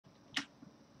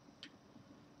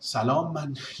سلام،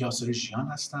 من یاسر ژیان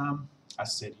هستم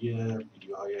از سری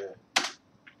ویدیوهای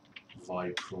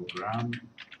yProgram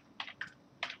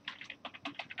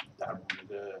در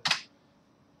مورد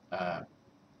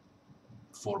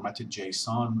فرمت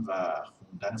جیسون و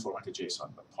خوندن فرمت جیسون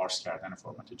و پارس کردن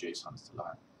فرمت جیسون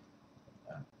اصطلاحاً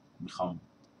میخوام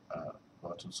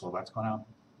باهاتون صحبت کنم.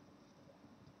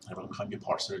 اول میخوام یه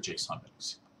پارسر جیسون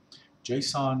بنویسیم.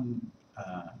 جیسون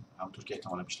همونطور که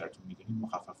احتمالاً بیشترتون میدونید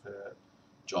مخفف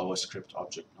جاوا اسکریپت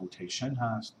آبجکت نوتیشن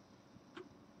هست،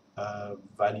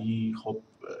 ولی خب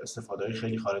استفاده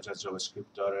خیلی خارج از جاوا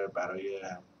اسکریپت داره برای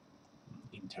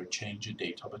اینترچنج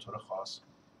دیتا به طور خاص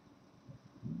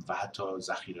و حتی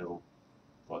ذخیره و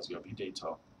بازیابی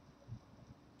دیتا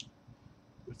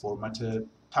به فرمت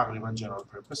تقریبا جنرال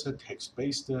پرپس تکست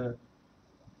بیسد،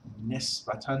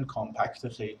 نسبتا کامپکت،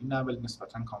 خیلی نه ولی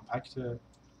نسبتا کامپکت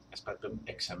نسبت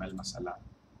به XML مثلا،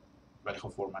 ولی خب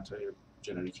فرمت های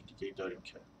جنریک دیگه داریم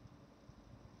که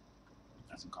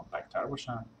از این کامپکت تر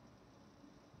باشن.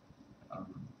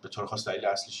 به طور خاص دلیل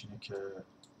اصلیش اینه که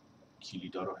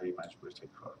کلیدا رو هی مجبور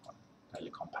تکرار کنه، دلیل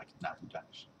کامپکت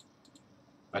نبودنش.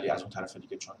 ولی از اون طرف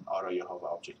دیگه چون آرایه ها و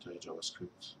آبجکت های جاوا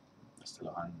اسکریپت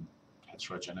اصطلاحاً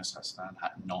هتروجنس هستن،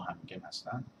 ناهمگن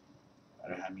هستن،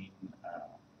 برای همین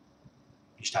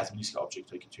هیچ تضمینی نیست که آبجکت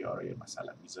هایی که توی آرایه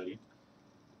مثلا میذارید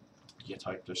یه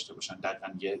تایپ داشته باشن،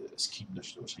 دقیقاً یه اسکیم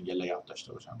داشته باشن، یه لی‌آوت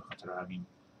داشته باشن. به خاطر همین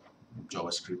جاوا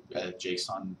اسکریپت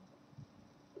جیسون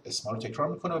اسما رو تکرار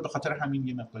میکنه و به خاطر همین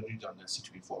یه مقدار ریداندنسی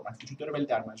توی این فرمت وجود داره، ولی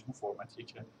در مجموع فرمتیه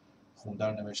که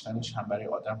خوندن و نوشتنش هم برای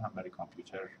آدم هم برای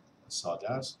کامپیوتر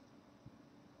ساده است.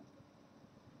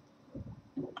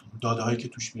 داده هایی که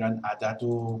توش میرن عدد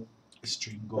و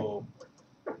استرینگ و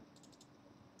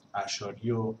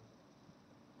اعشاری و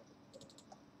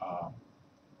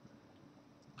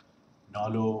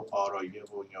نال و آرایه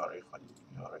و یه آرایه خالی،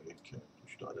 یه آرایه که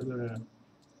توش داده داره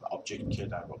و آبجکت که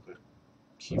در واقع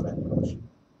کی ولی باشه.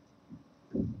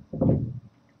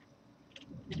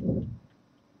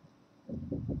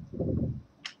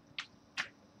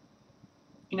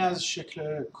 این از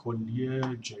شکل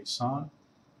کلی جیسون.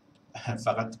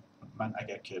 فقط من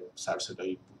اگر که سر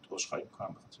صدایی بود عذرخواهی می‌کنم،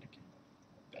 به خاطر اینکه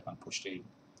دقیقاً پشت این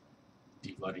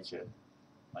دیواری که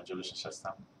من جلوش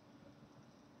نشستم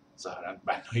ظاهراً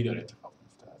بنایی داره اتفاق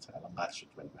میفته. الان قطع شد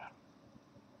ولی به هر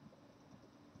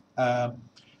حال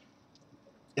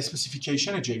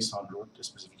اسپسیفیکیشن جیسون رو،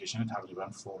 اسپسیفیکیشن تقریباً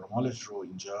فرمالش رو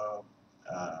اینجا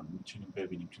میتونیم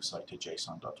ببینیم تو سایت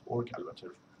json.org. البته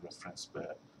رفرنس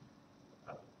به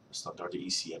استاندارد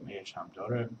ECMA هم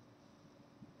داره.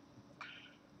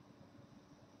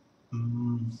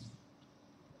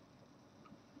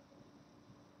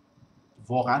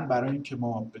 واقعاً برای اینکه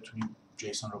ما بتونیم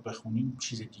جیسون رو بخونیم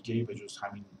چیز دیگه‌ای به جز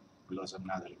همین لازم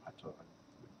نداریم، حتی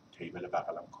تیبل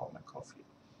بغلم کامل کافیه.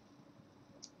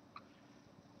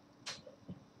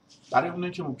 برای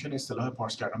اونایی که ممکن اصطلاح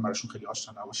پارس کردن براشون خیلی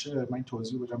آشنا نباشه، من این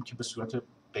توضیح بدم که به صورت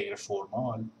غیر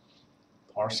فرمال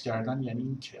پارس کردن یعنی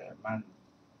این که من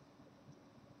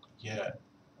یه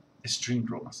استرینگ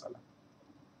رو مثلا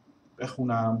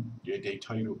بخونم، یه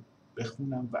دیتایی رو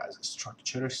بخونم و از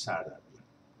استراکچرش سر در بیارم.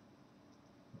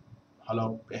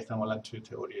 حالا احتمالاً توی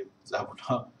تئوری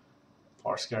زبان‌ها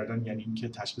پارس کردن یعنی این که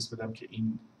تشخیص بدم که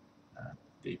این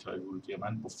دیتای ورودی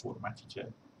من با فرمتی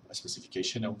که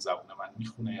اسپسیفیکیشن اون زبان من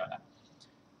میخونه یا نه،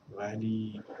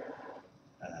 ولی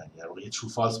در واقع یه ترو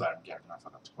فالس برمیگردونم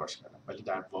فقط تو پارس کردم. ولی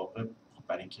در واقع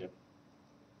برای اینکه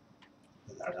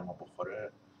به درد ما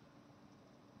بخوره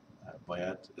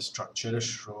باید استراکچرش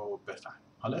رو بفهمیم.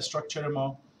 حالا استراکچر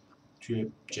ما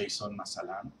توی جیسون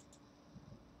مثلا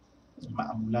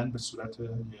معمولاً به صورت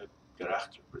یه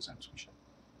درخت ریپرزنت میشه.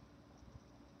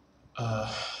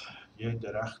 یه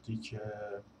درختی که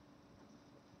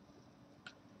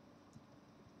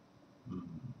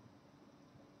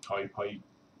تایپ های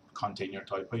کانتینر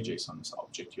تایپ های جیسون مثل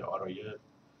آبجکت یا آرایه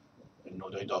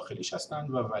نودهای داخلیش هستن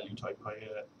و ولیو تایپ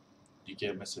های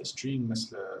دیگه مثل استرینگ،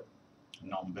 مثل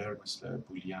نامبر، مثل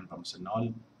بولین و مثل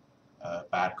نال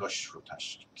برگاش رو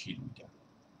تشکیل میدن.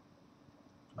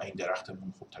 و این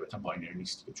درختمون خب طبعا باینری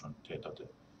نیست که، چون تعداد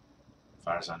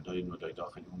فرزندای نودهای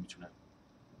داخلی اون میتونه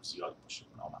زیاد باشه،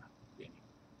 نامحدود، یعنی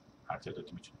هر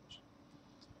تعدادی میتونه باشه.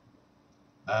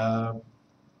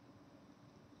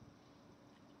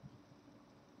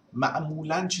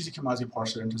 معمولاً چیزی که ما از یه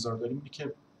پارسر انتظار داریم اینه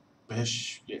که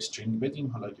بهش یه استرینگ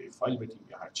بدیم، حالا یه فایل بدیم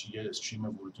یا هرچی، یه استریم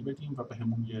ورودی بدیم و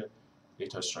بهمون یه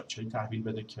دیتا استراکچری تحویل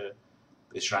بده که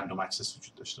بهش رندوم اکسس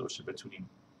وجود داشته باشه، بتونیم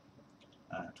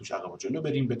توش عقب و جلو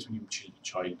بریم، بتونیم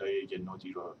چایلدای یه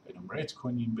نودی رو انومریت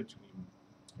کنیم، بتونیم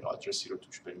یه آدرسی رو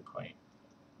توش بریم پایین.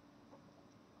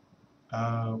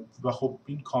 و خب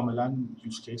این کاملا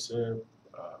یوز کیس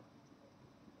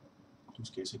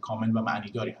یوز کیس کامل و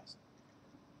معنیداری هست.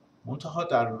 منتها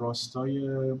در راستای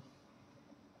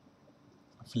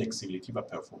فلکسیبیلیتی و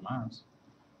پرفورمنس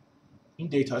این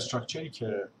دیتا استراکچری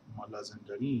که ما لازم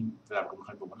داریم در واقع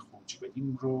می‌خوایم به عنوان خروجی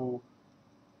بدیم رو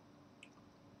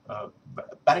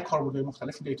برای کاربردهای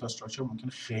مختلف این دیتا استراکچر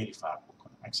ممکنه خیلی فرق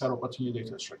بکنه. اکثر اوقات این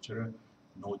دیتا استراکچر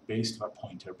نود بیسد و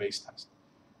پوینتر بیسد هست.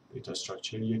 دیتا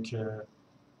استراکچریه که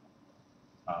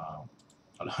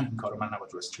حالا این کارو من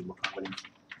نباید رو استریم بکنم ولی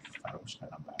فراموش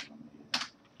کردم برنامه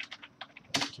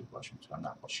که باشه میتونم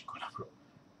نقاشی کنم رو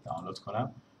دانلود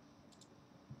کنم.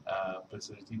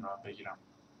 بذارید این رو بگیرم.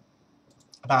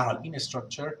 به هر حال این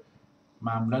استراکچر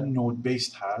معمولا نود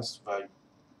بیسد هست و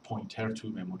پوینتر تو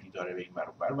مموری داره به این ور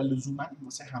اون ور و لزوما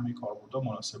واسه همه کاربردها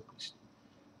مناسب نیست.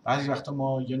 بعضی وقتا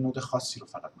ما یه نود خاصی رو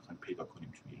فقط می‌خوایم پیدا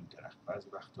کنیم توی این درخت. بعضی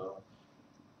وقتا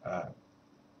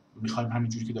می‌خوایم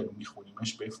همینجوری که داریم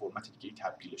می‌خونیمش به فرمت دیگه‌ای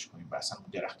تبدیلش کنیم و اصلا اون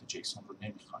درخت جیسون رو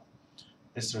نمی‌خوایم.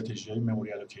 استراتژی‌های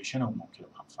مموری الوکیشن هم ممکنه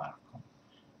با هم فرق کنه.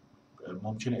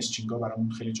 ممکنه استرینگ‌ها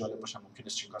برامون خیلی جالب باشن، ممکنه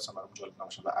استرینگ‌ها اصلا برامون جالب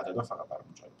نباشن و عددا فقط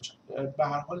برامون جالب باشن. به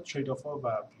هر حال ترید آف‌ها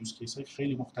و یوز کیس‌های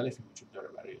خیلی مختلفی وجود داره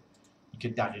برای اینکه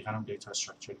دقیقاً اون دیتا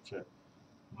استراکچری که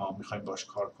ما می‌خوایم باهاش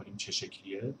کار کنیم چه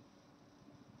شکلیه.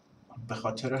 به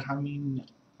خاطر همین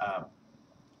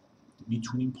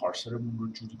میتونیم پارسرمون رو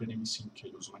جوری بنویسیم که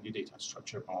لزوما یه دیتا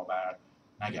استراکچر به ما بر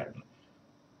نگردونه.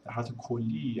 در حالت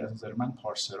کلی از نظر من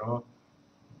پارسرها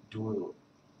دو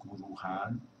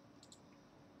گروهن.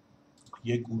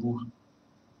 یک گروه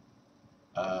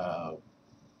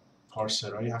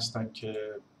پارسرهایی هستن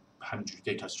که همینجوری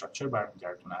دیتا استراکچر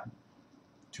برمیگردونن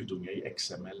تو دنیای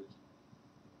XML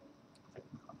فکر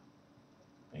میکنم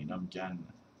به اینا میگن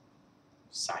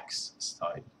سکس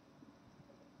استایل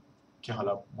که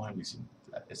حالا مهم نیست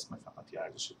اسم فقط یه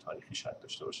ارزش تاریخی شاید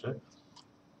داشته باشه.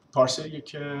 پارسریه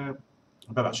که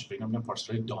ببخشید به اینا میگن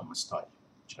پارسرهای دام استایل.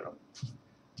 چرا؟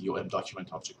 DOM Document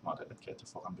Object Model که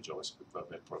اتفاقا به جاوا اسکریپت و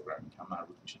وب پروگرامینگ هم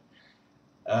مربوط میشه.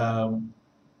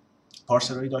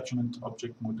 پارسرهای داکیومنت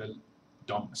آبجکت مدل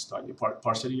دام استایل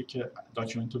پارسریه که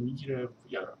داکیومنت رو میگیره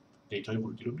یا دیتای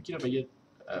ورودی رو میگیره و یه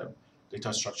دیتا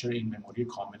استراکچر این مموری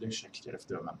کامل شکل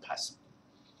گرفته به من پس میده.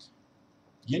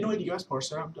 یه نوع دیگه از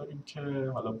پارسر هم داریم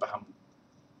که حالا به هم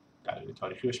دلیل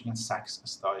تاریخی بهش میگن سکس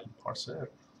استایل پارسر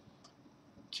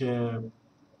که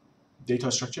دیتا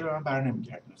استراکچر رو من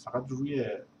برنمیگردونه، فقط روی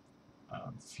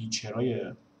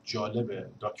فیچرهای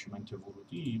جالب داکیومنت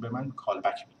ورودی به من کال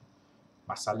بک میده.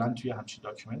 مثلا توی همچین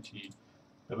داکیومنتی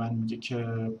به من میگه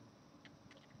که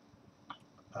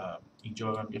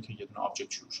اینجا به من میگه که یه دونه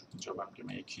آبجکت شروع شد، اینجا به من میگه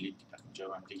من یه کلید دیدم، اینجا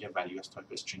به من میگه یه ولیو از تایپ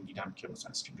استرینگ دیدم که مثلا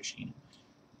استرینگش اینه.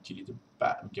 کلید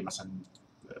میگه مثلا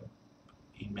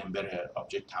این ممبر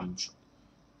آبجکت تموم شد،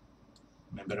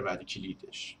 ممبر بعدی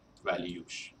کلیدش،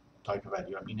 ولیوش، تایپ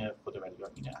ولیو هم اینه، خود ولیو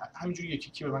هم اینه. همینجوری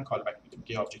یکی که به من کال بک میده،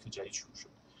 میگه آبجکت جدید شروع شد،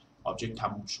 آبجکت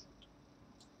تموم شد،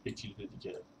 یه کلید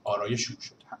دیگه، آرایش شروع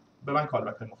شد. به من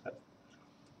کال بک های مختلف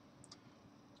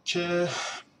که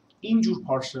اینجور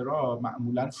پارسرها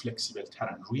معمولا فلکسیبل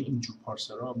ترن. روی اینجور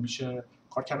پارسرها میشه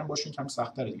کار کردن باشون کم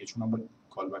سخت‌تره دیگه، چون من با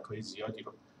کال بک های زیادی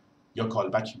رو یا کال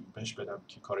بک بهش بدم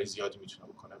که کارهای زیادی میتونه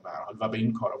بکنه به هر حال و به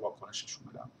این کارا واکنششون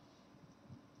بدم،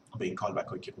 به این کال بک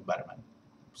هایی که اون برای من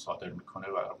صادر میکنه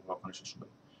و واکنششون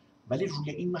بدم. ولی روی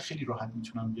این من خیلی راحت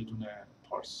میتونم یه دونه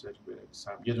پارسری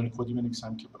بنویسم، یه دونه کدی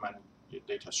بنویسم که به من یه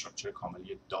دیتا استراکچر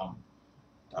کاملی دام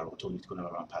در واقع تولید کنه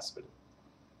و من پس بده.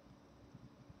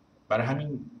 برای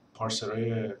همین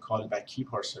پارسرهای کال بکی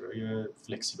پارسرهای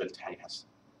فلکسیبل تری هست.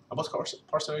 و باز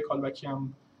پارسرهای کال بکی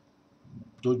هم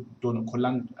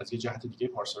کلا از یه جهت دیگه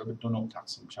پارسرها به دو نوع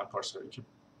تقسیم میشن. پارسرهایی که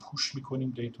پوش میکنیم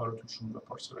دیتا رو توشون و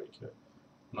پارسرهایی که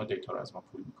اونا دیتا رو از ما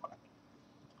پول میکنن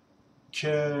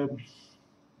که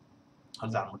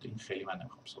حالا در مورد این خیلی من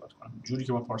نمیخوام صحبت کنم. جوری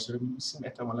که ما پارسر رو می‌نویسیم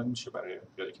احتمالاً میشه برای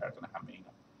پیاده کردن همه اینا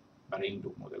برای این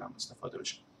دو مدل هم استفاده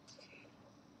بشه.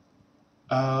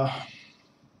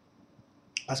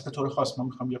 پس به طور خاص ما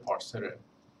میخوام یه پارسر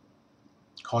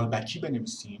کال بکی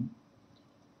بنویسیم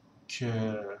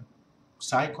که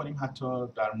سعی کنیم حتی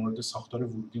در مورد ساختار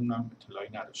ورودیمون هم اطلاعی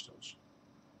نداشته باشیم.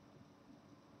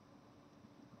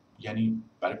 یعنی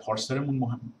برای پارسرمون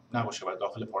مهم نباشه و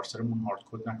داخل پارسرمون هارد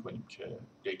کد نکنیم که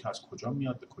دیتا از کجا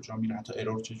میاد به کجا میره، حتی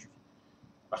ارور چجوری،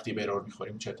 وقتی به ارور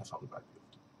میخوریم چه اتفاقی باید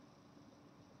بیفته.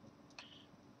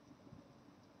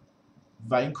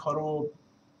 و این کارو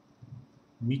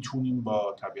میتونیم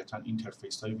با طبیعتاً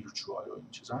اینترفیس های ویرچوال و این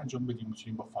چیزا انجام بدیم،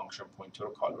 میتونیم با فانکشن پوینتر و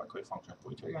کال بک های فانکشن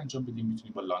پوینتر انجام بدیم،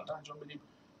 میتونیم با لاندا انجام بدیم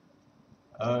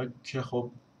که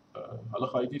خب حالا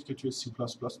خواهید دید که توی C++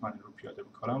 من این رو پیاده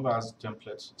میکنم و از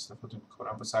تمپلت استفاده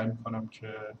میکنم و سعی میکنم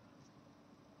که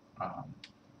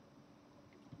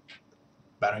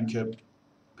برای اینکه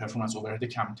پرفورمنس اوورهد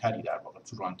کمتری در واقع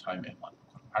تو ران تایم اعمال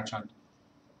بکنم، هرچند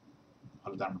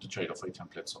حالا در مورد ترید آف های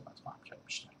تمپلیت صحبت خواهم کرد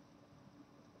بیشتر.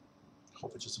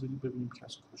 خب اجازه بدید ببینیم که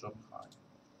از کجا میخوایم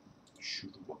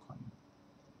شروع بکنیم.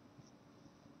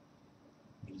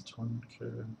 میلتون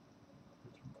که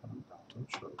فکر میکنم دانلود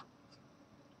شد.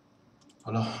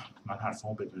 حالا من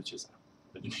حرفمو بدون چیز زدم،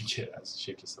 بدون اینکه از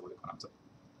شکل استفاده کنم زدم.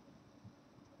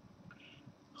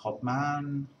 خب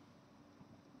من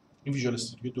این ویژوال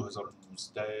استودیو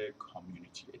 2019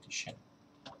 کامیونیتی ادیشن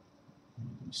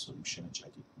سولوشن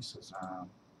جدید میسازم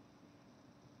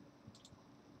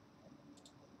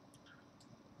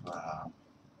و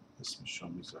اسمش رو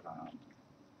میذارم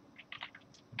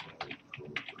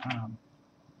یپروگرام.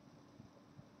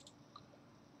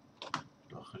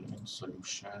 داخل این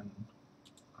سولوشن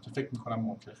فکر میکنم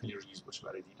ممکنه خیلی ریز باشه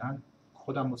برای دیدن،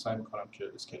 خودم رو سعی میکنم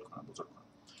که اسکیل کنم، بزرگ کنم.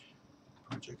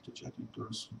 پروژکت جدید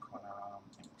درست میکنم،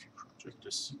 پروژکت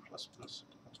C++،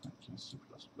 دیپارتمنت C++،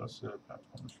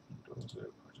 پلتفرمش ویندوز،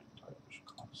 پروژکت تایپش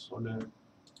کانسول،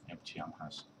 empty هم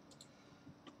هست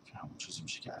که همون چیزی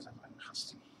میشه که از اول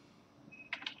میخواستیم.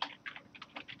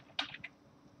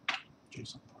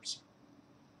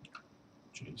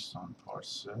 JSON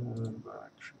Parser و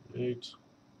create.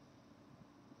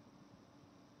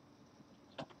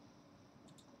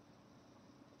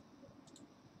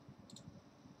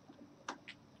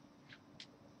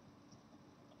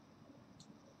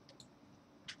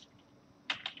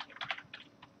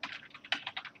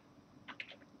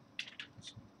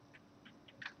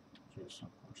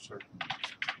 JSON Parser.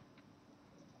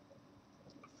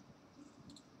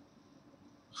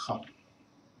 خب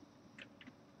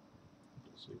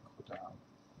اجازه کدام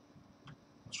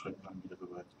مشکل من میره به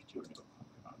باید ویدیو نگاه کنم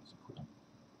که اجازه کدام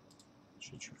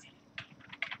چجوری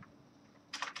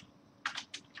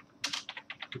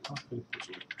بکنم خیلی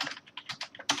بزرگ.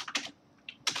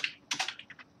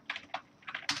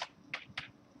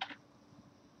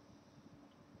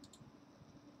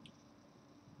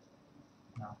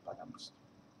 نه بدم نیست،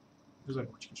 بذار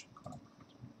کوچیکش میکنم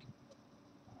بخاطر اینکه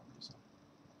بذار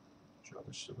جا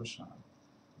داشته باشم.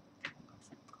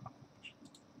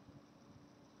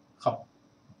 خب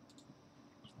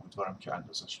امیدوارم که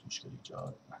اندازش مشکلی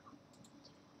ایجاد نکنه.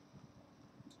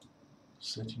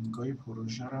 ستینگ های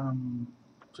پروژه رم،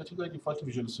 ستینگ های دیفالت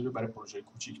ویژوال استودیو برای پروژه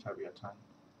کوچیک طبیعتاً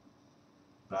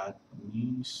بد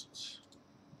نیست،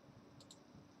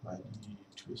 ولی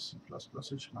توی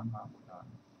C++ش من معمولاً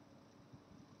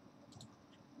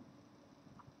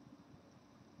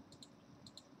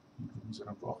این رو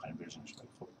میذارم رو آخرین ورژنش، ولی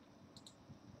خب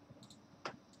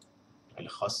خیلی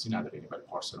خاصی نداره، یعنی برای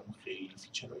پارسرمون خیلی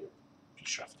فیچرهای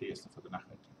پیشرفته استفاده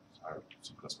نخواهید کرد.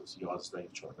 C++ 11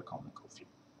 14 کاملا کافیه.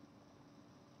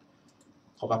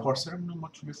 خب و پارسرمون رو ما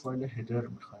توی فایل هدر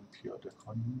میخوایم پیاده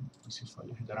کنیم. این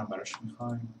فایل هدر هم براش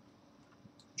میخوایم،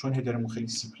 چون هدرمون خیلی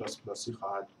C++ی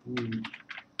خواهد بود.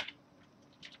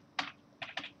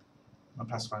 من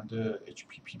پسوند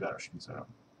HPP براش میذارم.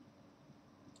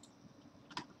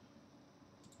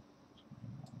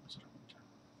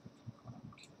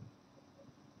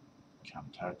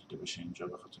 کمتر دیده بشه اینجا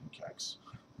به خاطر اینکه عکس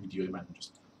ویدیوی من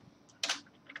اینجاست.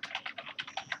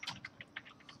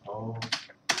 خب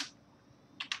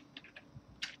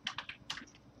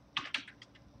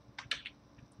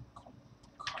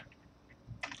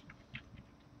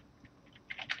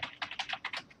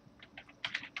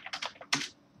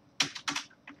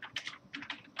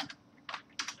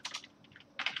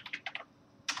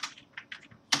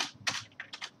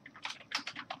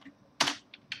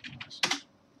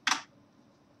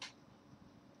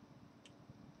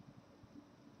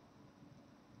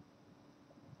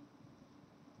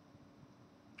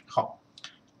خب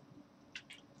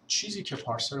چیزی که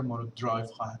پارسر ما رو درایو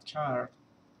خواهد کرد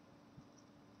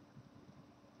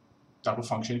در واقع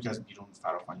فانکشنی که از بیرون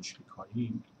فراخوانیش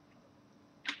میکنیم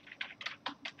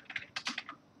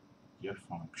یه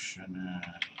فانکشن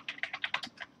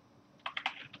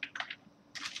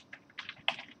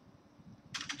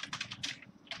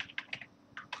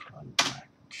callback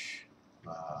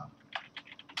و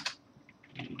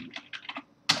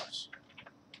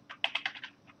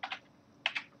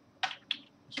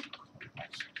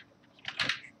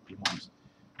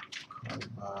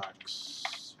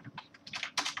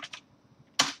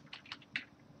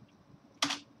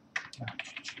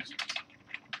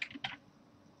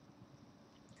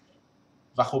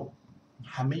و خب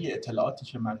همه اطلاعاتی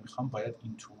که من میخوام باید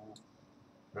این تو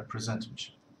represent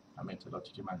میشه. همه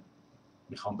اطلاعاتی که من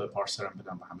میخوام به پارسرم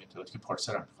بدم و همه اطلاعاتی که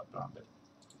پارسرم میخواد به من بده.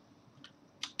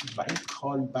 و این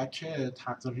کال بک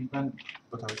تقریبا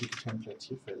با توجه که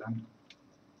تمپلیتی فعلا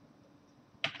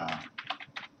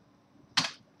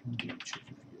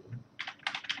چجوریه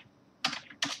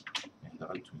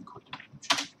حداقل تو این کد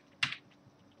میشه.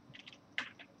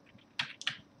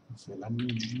 فعلا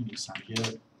اینجوری می‌نویسم،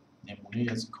 یه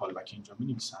نمونه از این کال بک اینجا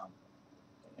می‌نویسم،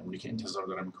 نمونه که انتظار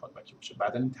دارم این کال بک باشه.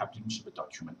 بعدا این تبدیل میشه به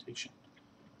داکیومنتیشن.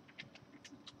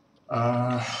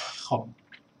 خب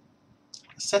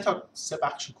سه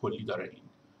بخش کلی داره این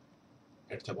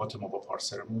ارتباط ما با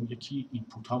پارسرمون. یکی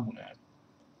اینپوتمونه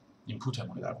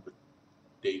در واقع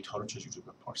دیتا رو چجوری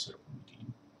به پارسرمون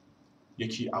میدیم.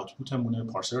 یکی آوتپوتمونه،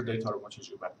 پارسر دیتا رو ما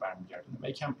چجوری برمیگردونه. و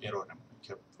یکی هم ارورمونه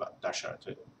که در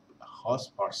شرایط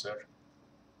خاص پارسر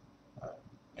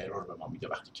ارور به ما میده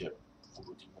وقتی که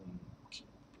ورودیمون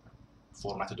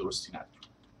فرمت درستی نداره.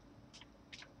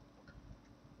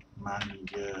 من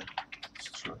یه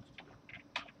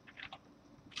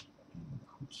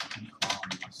اینپوت میخوام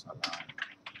مثلا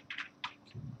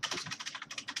که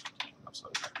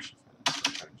ساده بشه،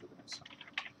 فعلا اینجا بنویسم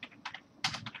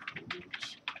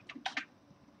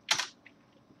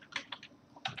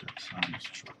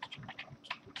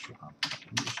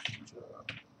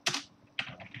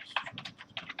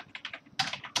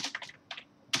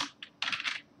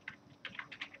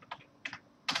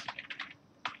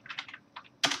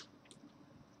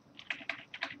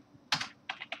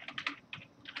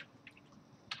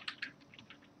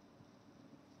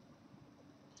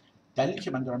دلیلی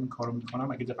که من دارم این کارو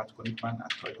میکنم، اگه دقت کنید من از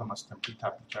تایپم از تمپلیت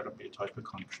تبدیل کردم به تایپ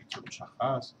کانکریت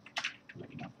مشخص. حالا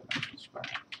اینم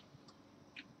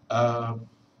فعلا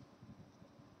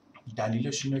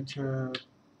دلیلش اینه که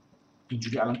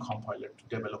اینجوری الان کامپایلر تو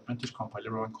دیولپمنتش کامپایلر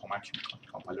رو من کمک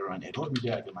میکنه. کامپایلر رو من ارور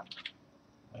میده اگه من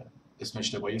اسم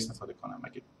اشتباهی استفاده کنم،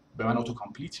 اگه به من اتو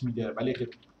کامپلیت میده، ولی اگه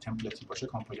تمپلیتی باشه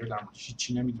کامپایلر در موردش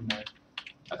هیچی نمیدونه،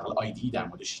 حداقل آیدی در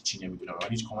موردش هیچی نمیدونه و من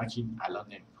هیچ کمکی الان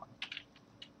نمیکنه.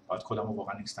 باید کدمو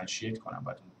واقعا اینستانشییت کنم،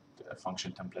 باید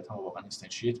فانکشن تمپلیتمو واقعا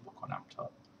اینستانشییت بکنم تا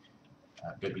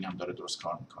ببینم داره درست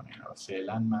کار میکنه.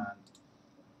 فعلا من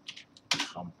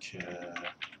میخوام که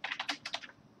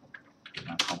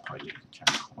من کامپایلر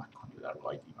کمی کمک کنه در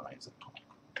آیدی و من ازت کمک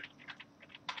کنم.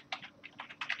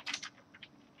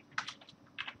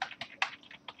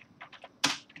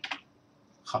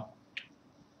 خب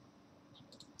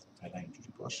فعلا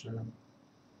اینجوری باشه.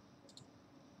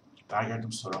 برگردیم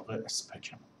سراغ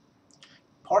اسپکم.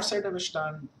 پارسر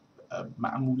نوشتن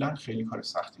معمولا خیلی کار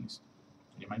سختی نیست.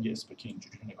 یعنی من یه اسپک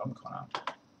اینجوری رو نگاه میکنم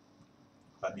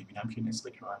و میبینم که این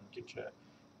اسپک رو من میگه که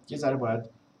یه ذره باید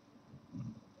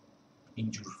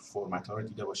اینجور فرمت ها رو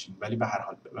دیده باشیم، ولی به هر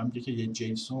حال من میگه که یه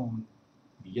جیسون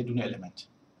یه دونه المنت.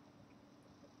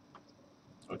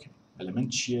 اوکی، المنت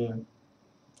چیه؟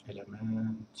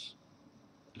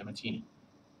 المنت اینه،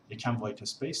 یکم وایت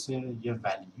اسپیس، یه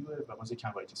ولیوه و باز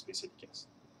یکم وایت اسپیس دیگه است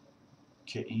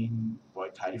که این با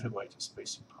تعریف وایت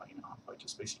اسپیس پایینه. وایت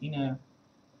اسپیس اینه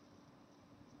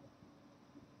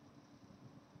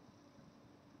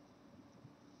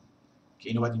که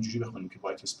اینو باید اینجوری بخونیم که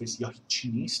وایت اسپیس یا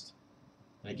هیچی نیست،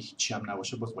 اگه هیچی هم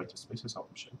نباشه باز وایت اسپیس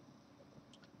حساب میشه،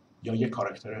 یا یه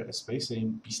کاراکتر اسپیس،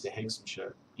 این 20 هگز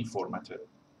میشه. این فرمت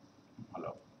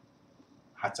حالا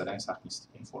حد زدن سخت نیست،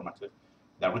 این فرمت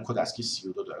در واقع کد اسکی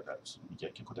 32 داره، در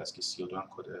میگه که کد اسکی 32 هم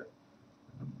کد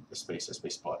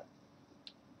اسپیس باره،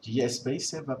 یه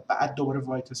اسپیس و بعد دوباره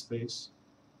وایت اسپیس،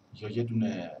 یا یه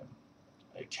دونه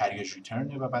کریج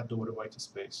ریترن و بعد دوباره وایت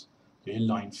اسپیس، یا یه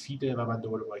لاین فیده و بعد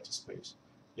دوباره وایت اسپیس،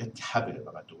 یا تبه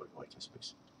و بعد دوباره وایت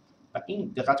اسپیس. و این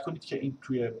دقت کنید که این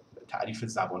توی تعریف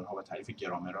زبان ها و تعریف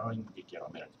گرامرها، این میگه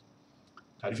گرامر،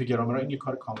 تعریف گرامرها این یه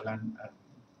کار کاملا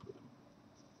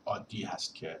عادی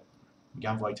هست که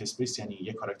میگم وایت اسپیس یعنی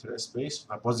یه کاراکتر اسپیس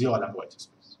و باز یه عالم وایت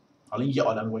اسپیس. حالا این یه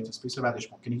عالم وایت اسپیس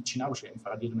بعدش ممکنه هیچی نباشه، یعنی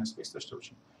فقط یه دونه اسپیس داشته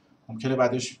باشیم، ممکنه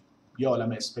بعدش یه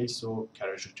عالم اسپیس و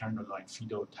کریج ریترن و لاین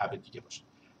فید و تب دیگه باشه،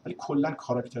 ولی کلا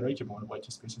کاراکترهایی که به عنوان وایت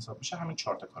اسپیس حساب میشه همین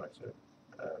 4 تا کاراکتر،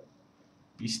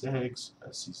 20 هگز،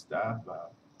 13 و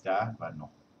 10 و 9.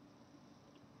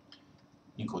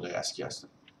 این کدای اسکی هستن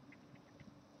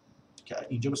که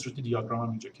اینجا به صورت دیاگرام هم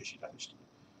اینجا کشیدنش دیگه.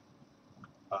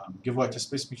 یه وایت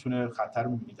اسپیس میتونه خطر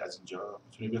رو میبینید از اینجا،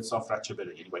 میتونه بیاد صاف رد چه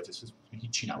بره، یعنی وایت اسپیس میتونه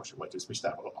هیچی نباشه، وایت اسپیس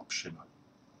در واقع آپشنال،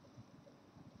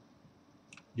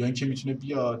 یا اینکه میتونه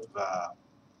بیاد و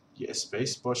یه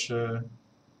اسپیس باشه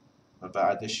و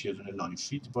بعدش یه دونه لاین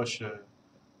فید باشه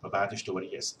و بعدش دوباره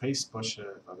یه اسپیس باشه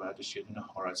و بعدش یه دونه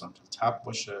هورایزونتال تب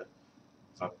باشه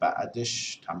و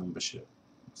بعدش تموم بشه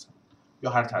مثلا، یا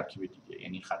هر ترکیب دیگه.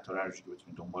 یعنی خطا رو هر جوری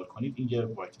بتونید دنبال کنید. این یه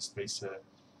وایت اسپیس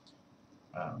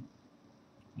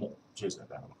معجزه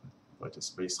در واقع، وایت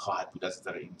اسپیس خواهد بود از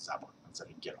نظر این زبان، از نظر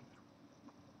این گرامر.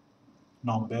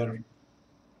 نامبر،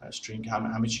 استرینگ،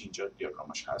 همه چی اینجا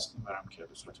دیاگرامش هست، این برام که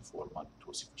به صورت فرمال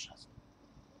توصیفش هست.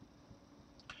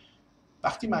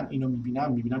 وقتی من اینو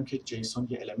میبینم که جیسون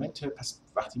یه المنته، پس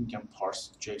وقتی میگم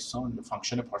پارس جیسون،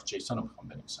 فانکشن پارس جیسون رو میخوام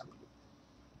بنویسم.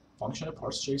 فانکشن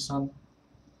پارس جیسون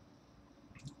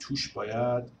توش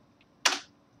باید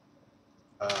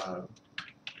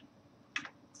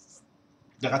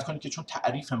دقت کنید که چون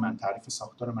تعریف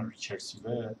ساختار من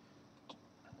ریکرسیوه،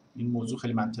 این موضوع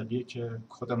خیلی منطقیه که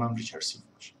کدم هم ریکرسیو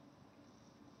باشه.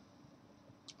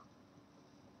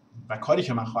 و کاری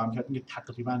که من خواهم کرد اینکه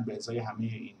تقریبا به ازای همه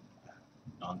این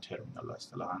نان ترمینال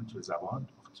اصطلاحاً تو زبان،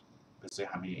 به ازای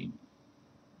همه این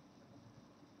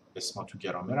اسما تو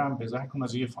گرامرم به ازای هر کدوم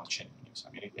از یه فانکشن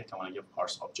می‌نویسم. یعنی احتمالاً یه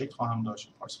پارس آبجکت خواهم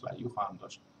داشت، پارس ولیو خواهم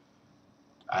داشت،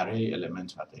 اری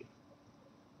المنت و غیره.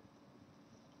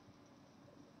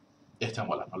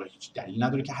 احتمالاً، حالا هیچ دلیل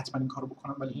نداره که حتما این کارو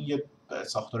بکنم، ولی این یه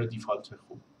ساختار دیفالت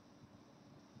خوب.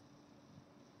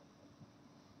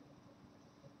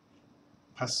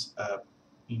 پس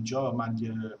اینجا من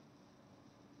یه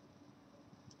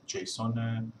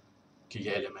جیسون که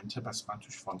یه المنته، پس من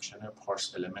توش فانکشن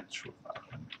پارس المنت رو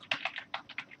فراهم میکنم.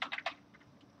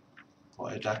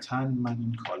 قاعدتاً من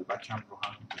این کال بکم رو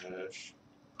هم بهش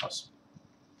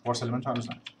پارس المنت رو هنوز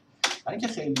ندارم. برای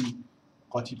اینکه خیلی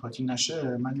قاطی پاتی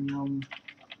نشه، من میام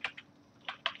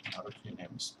اینا رو توی نیم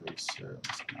اسپیس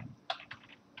مثلا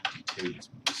دیتیلز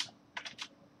می‌نویسم.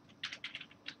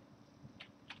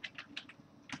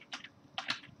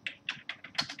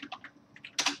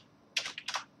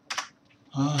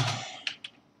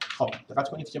 خب دقت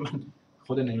کنید که من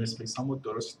خود نیم اسپیس هامو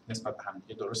درست نسبت به هم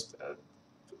دیگه درست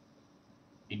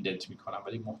ایندنت میکنم،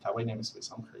 ولی محتوای نیم اسپیس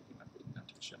هامو خیلی من به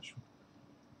ایندنتیشنشون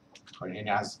کاری، یعنی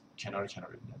از کنار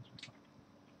ایندنت میکنم.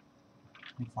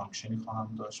 این فانکشنی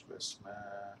خواهم داشت به اسم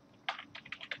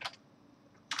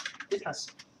it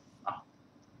هست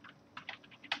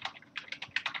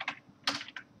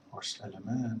parse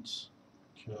element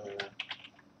که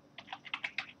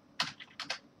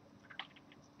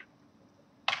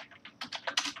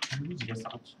دیگه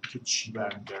فقط که چی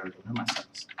برمیگردونه مثلا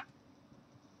است.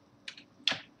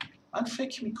 من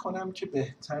فکر میکنم که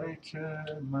بهتره که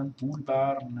من بول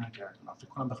بر نگردونم. فکر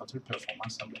کنم به خاطر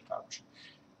پرفورمنس هم بهتر باشه.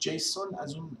 جیسون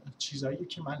از اون چیزایی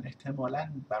که من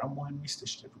احتمالاً برام مهم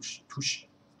نیستش که توش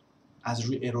از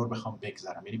روی ارور بخوام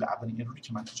بگذرم. یعنی به اولین اروری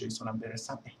که من تو جیسونم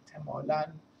برسم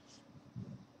احتمالاً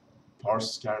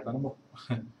پارس کردنمو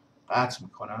قطع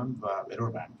میکنم و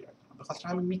ارور برمیگردم. به خاطر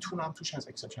همین میتونم توش از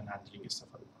اکسپشن هندلینگ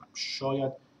استفاده کنم.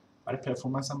 شاید برای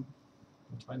پرفورمنس هم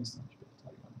مطمئن نیستم که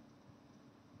بهتره.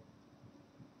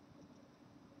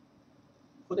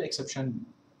 خود اکسپشن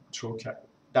ترو کرد،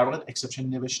 در واقع اکسپشن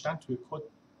نوشتن توی کد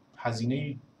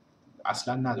هزینه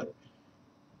اصلا نداره.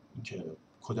 اینکه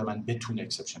کد من بتونه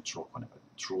اکسپشن ترو کنه،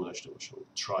 ترو داشته باشه و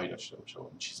ترای داشته باشه و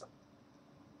این چیزا.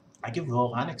 اگه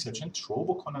واقعا اکسپشن ترو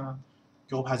بکنم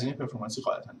که خب هزینه پرفورمنسی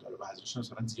غالبا داره و هزینه‌اش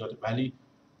مثلا زیاده، ولی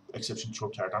اکسپشن ترو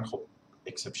کردن خب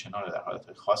اکسپشنال در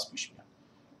حالت خاص پیش میاد.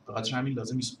 به خاطر همین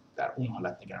لازم نیست در اون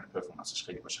حالت نگران پرفورمنسش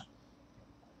خیلی باشم.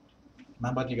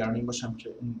 من باید نگران این باشم که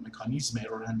اون مکانیزم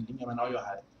ارور هندلینگ من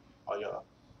آیا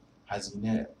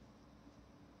هزینه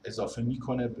اضافه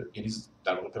میکنه، یعنی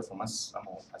در واقع پرفورمنس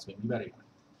اما از بین میبره،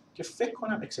 که فکر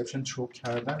کنم اکسپشن ترو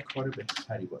کردن کار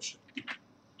بهتری باشه.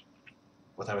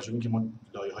 با توجه به اینکه ما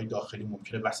لایه‌های داخلی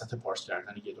ممکنه وسط پارس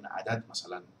کردن یه دونه عدد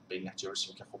مثلا به این نتیجه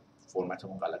برسیم که خب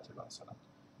فرمتمون غلطه و مثلا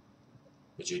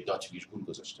به جای دات ویرگول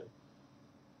گذاشته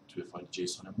توی فایل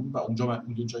جیسونمون و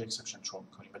اونجا اکسپشن ترو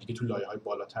می‌کنیم و دیگه تو لایه‌های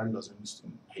بالاتر لازم نیست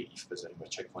هی ایف بذاریم و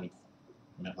چک کنیم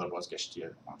مقدار بازگشتی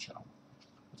فانکشنمون.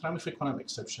 مثلا فکر کنم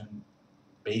اکسپشن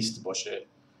بیسد باشه،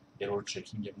 ارور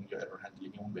چکینگمون یا ارور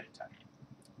هندلینگمون بهتره.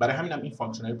 برای همینم این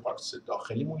فانکشن‌های پارس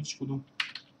داخلیمون هیچ کدوم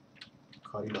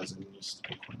کاری لازم نیست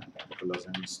بکنن، در واقع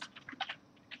لازم نیست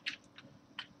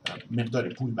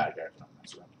مقداری پول برگردونم.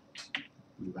 منظورم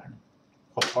پول برنه.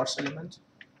 خب پارس المنت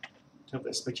طبق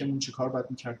اسپکمون چی کار باید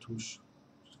میکرد توش؟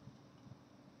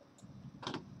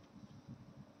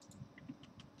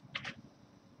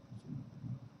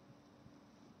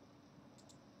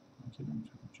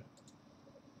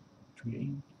 توی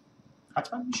این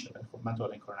حتما میشه، ولی خب من تا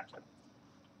الان این کار نکردم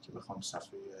که بخوام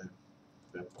صفحه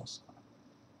وب باز کنم.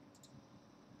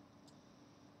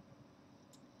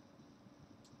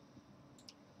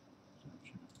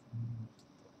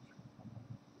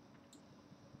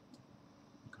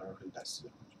 کار خیلی دستی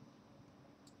دارم.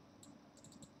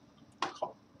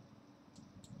 خب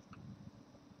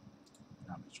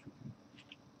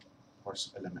parse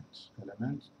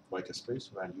element white space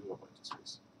value و white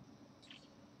space.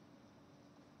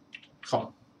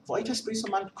 خب white space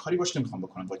رو من کاری باش نمیخوام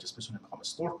بکنم. white space رو نمیخوام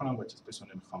استور کنم، white space رو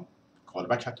نمیخوام کال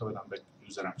بک حتی بدم به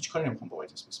یوزرم، هیچ کاری نمیخوام با white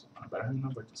space بکنم. برای همین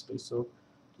من white space رو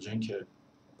به جای اینکه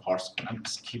پارس کنم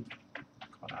اسکیپ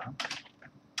کنم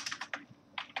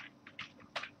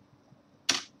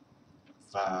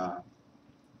و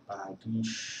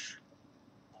بعدیش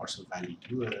پارسل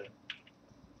ولیوه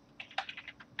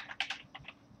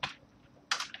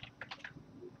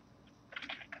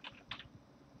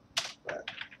و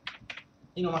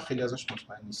اینو من خیلی ازش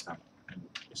مطمئن نیستم.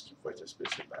 اسکیپ وایت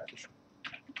اسپیس بعدش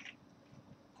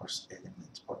پارس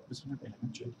الیمنت پارت بزنم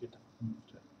الیمنت جای دیگه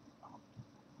میفته.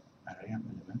 برای هم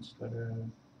الیمنت داره.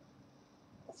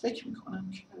 فکر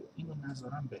میکنم که اینو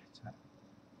نذارم بهتر،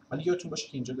 ولی یادتون باشه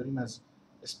که اینجا داریم از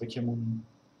اسپکمون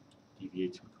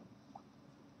دیوییت میکنیم.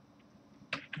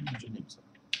 اینجا نمیذارم،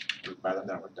 بعدا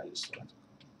در مورد دلیل صحبت میکنم.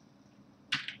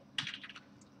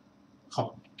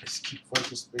 خب اسکیپ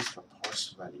وایت اسپیس و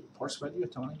پارس ولیو. پارس ولیو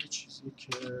احتمالاً یه چیزیه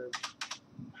که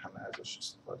همه ازش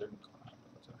استفاده میکنن، به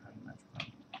خاطر همین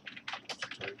مجبورم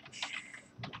تایپش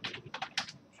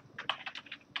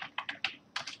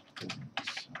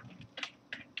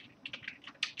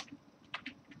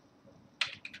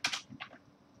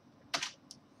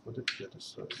خود پیاده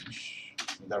سازیش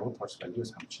در واقع پارس ولیو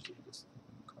از همه چیز دیگه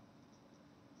استفاده میکنه.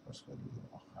 پارس ولیو رو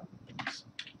آخر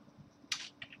بنویسم.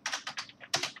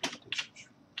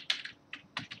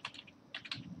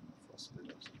 فاصله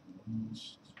لازم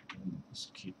نیست.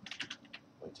 اسکیپ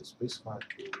وایت اسپیس خواهد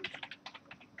بود.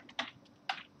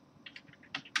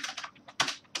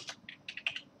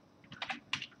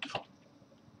 خب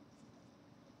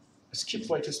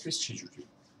اسکیپ وایت اسپیس چجوری؟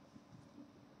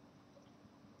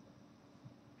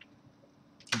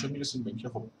 اینجا میرسیم به اینکه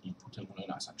خب اینپوتمون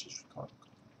این اصلا چجوری کار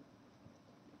میکنه.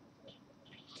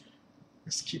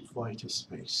 اسکیپ وایت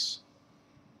اسپیس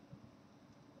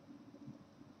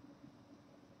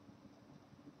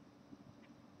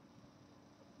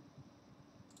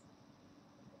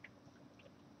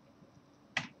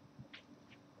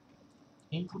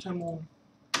اینپوتمون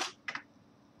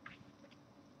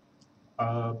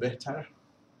بهتره،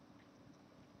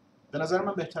 به نظر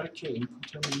من بهتره که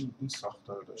اینپوتمون این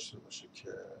ساختار داشته باشه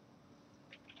که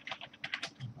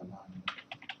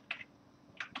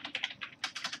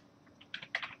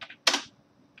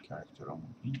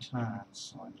کاراکترامون اینتن،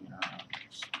 ثانی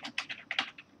هست،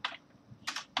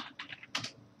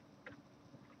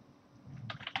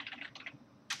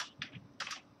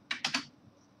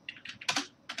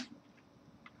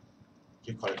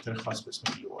 یه کاراکتر خاص به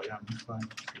اسم UI هم میخوایم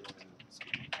که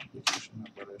یکیشون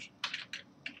مقدارش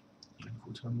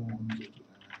اینپوتمون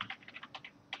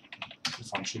یه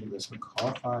فانکشنی به اسم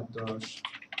کار خواهد داشت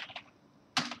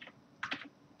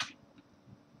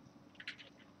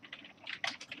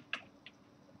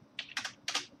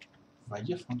و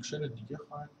یه فانکشن دیگه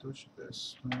خواهد داشت به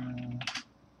اسم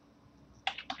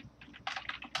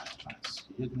ادوانس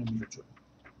که یه دونه میره جلو.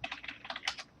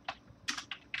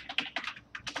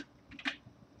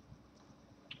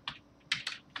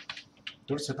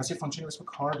 درسته، پس یه فانکشنی به اسم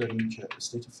کار داریم که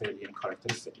استیت فعلی، یعنی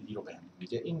کاراکتر فعلی رو بهمون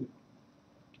میده. این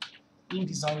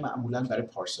دیزاین معمولا برای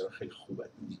پارسر خیلی خوبه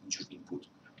اینجور اینپوت،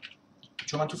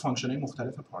 چون من تو فانکشن‌های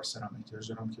مختلف پارسرم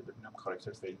احتیاج دارم که ببینم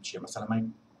کاراکتر فعلی چیه. مثلا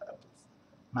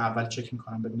من اول چک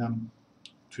میکنم ببینم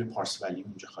توی پارس ولیو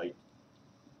اینجا خواهید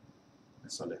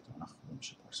مثال احتمالاً خوب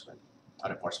میشه پارس ولیو.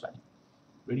 آره پارس ولیو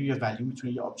ببینیم یه ولیو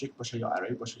میتونه یه آبجکت باشه یا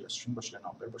ارای باشه یا استرینگ باشه یا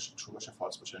نامبر باشه، ترو باشه،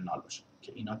 فالس باشه، نال باشه،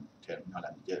 که اینا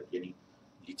ترمینالن دیگه، یعنی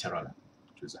لیترالن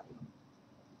تو زبان.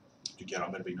 تو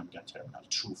گرامر به اینا میگن ترمینال،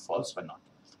 ترو، فالس و نال.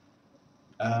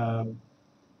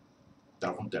 در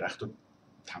واقع درخت رو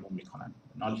تموم میکنن.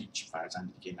 نال هیچ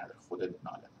فرزند دیگه نداره، خود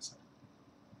ناله مثلا،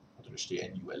 خود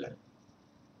رشته NULL.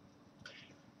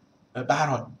 به هر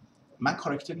حال من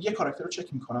یه کاراکتر رو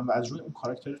چک میکنم و از روی اون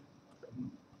کاراکتر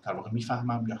در واقع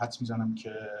میفهمم یا حدس میزنم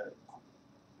که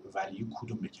ولیو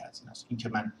کدوم یکی از این است. این که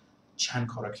من چند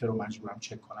کاراکتر رو مجبورم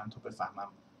چک کنم تا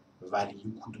بفهمم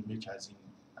ولیو کدوم یکی از این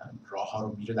راه ها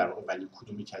رو میره، در واقع ولیو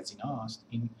کدوم یکی از ایناست.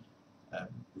 این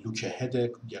لوک هد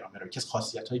گرامر، یکی از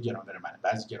خاصیت‌های گرامر منه.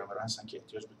 بعضی گرامرها هستن که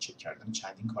احتیاج به چک کردن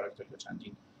چندین کاراکتر یا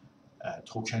چندین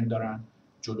توکن دارن،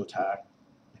 جلوتر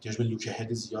احتیاج به لوک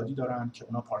هد زیادی دارن که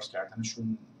اونا پارس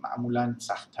کردنشون معمولاً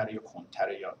سخت‌تره یا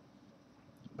کندتره یا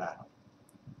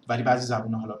ولی بعضی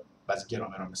زبون‌ها، حالا بعضی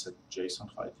گرامرها مثل جیسون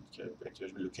خواهید دید که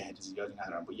احتیاج به لوک هد زیادی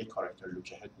ندارن، با یک کاراکتر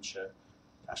لوک هد میشه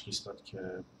تشخیص داد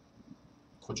که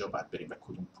کجا باید بریم و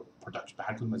کدوم پروداکشن. به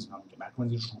هر کدوم از اینها میگه، هر کدوم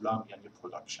از این رولا هم میگن یه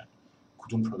پروداکشن،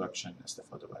 کدوم پروداکشن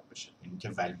استفاده باید بشه. یعنی که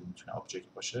ولیو میتونه آبجکت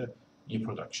باشه، یه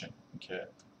پروداکشن. اینکه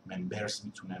ممبرز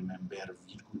میتونه ممبر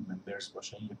ویرگول ممبرز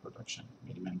باشه، این یه پروداکشن.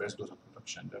 یعنی ممبرز دو تا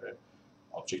پروداکشن داره،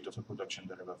 آبجکت دو تا پروداکشن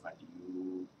داره و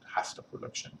ولیو 7 تا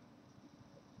پروداکشن.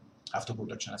 7 تا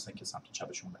پروداکشن هستن که سمت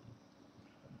چپشون ولیو.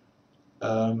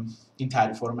 این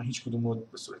تعریف‌ها رو من هیچ کدوم رو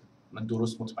به صورت من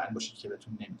درست مطمئن باشید که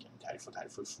بهتون نمیگم.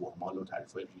 تعریف‌های فرمال و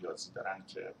تعریف‌های ریاضی دارن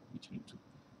که میتونید تو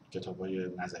کتاب‌های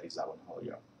نظری زبان‌ها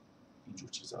یا اینجور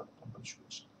چیزا دنبالش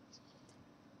باشه.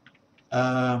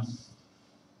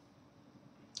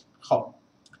 خب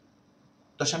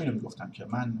داشتم اینو میگفتم که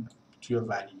من توی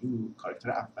ولیو کاراکتر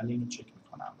اول اینو چک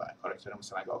میکنم و کاراکتر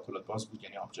مثلا اگه آکولاد باز بود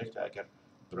یعنی آبجکت، اگر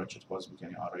براکت باز بود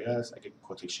یعنی آرای است، اگه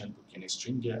کوتیشن بود یعنی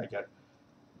استرینگ، اگر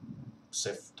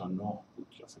 0 تا 9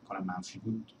 بود یا فکر کنم منفی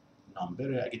بود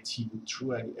نامبره، اگه تی بود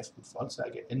ترو، اگه اف بود فالس،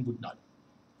 اگه ان بود نال.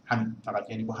 همین فقط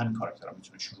یعنی با همین کاراکترها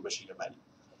میتونه شروع بشه یا ولی.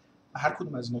 هر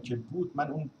کدوم از اینا که بود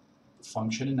من اون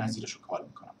فانکشن نظیرش رو کال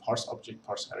میکنم. پارس آبجکت،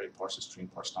 پارس ارای، پارس استرینگ،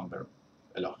 پارس نامبر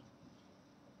الی.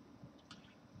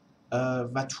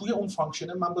 و توی اون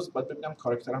فانکشن من باید ببینم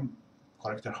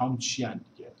کاراکترهام چی ان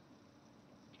دیگه.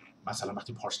 مثلا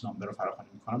وقتی پارس نامبر رو فراخوانی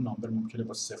میکنم، نامبر ممکنه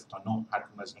با 0 تا 9 هر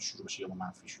کدوم از اینا شروع بشه یا با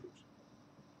منفی شروع بشه.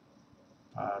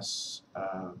 پس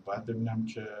باید ببینم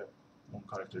که اون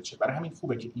کاراکتر چیه. برای همین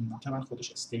خوبه که اینپوت من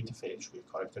خودش استیت فعلیش و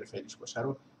کاراکتر فعلیش باشه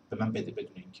رو به من بده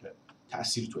بدون اینکه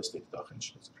تأثیر تو استیت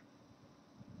داخلش بذاره.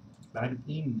 برای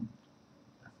این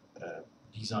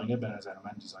دیزاینر به نظر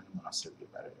من دیزاین مناسبیه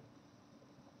برای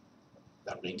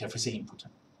در واقع اینترفیس اینپوت.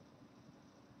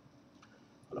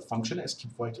 حالا فانکشن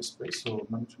اسکیپ وایت اسپیس رو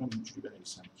من میتونم اینجوری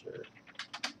بنویسم که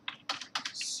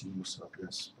c مساوی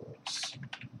است با c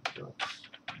dot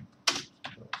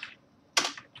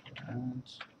and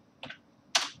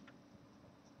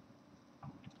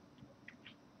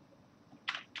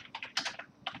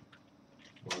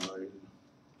while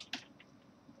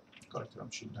کاراکترام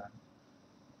چیدن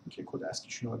که کد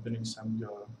اسکیشون رو باید بنویسم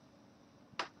یا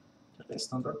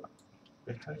استاندارد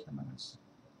بهتره که من از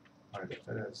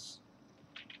بهتر از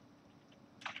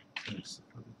این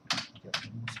استفاده کنم. اگر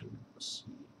این مساوی با c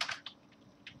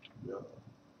یا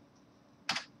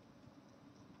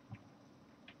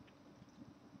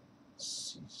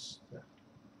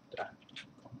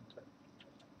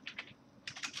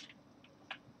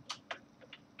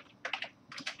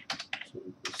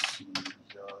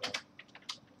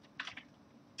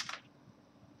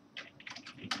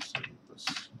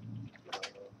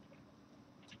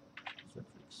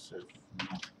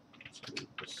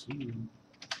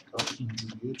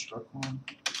اینجوریه چرا کن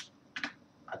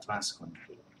ادوانس کنیم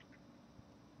که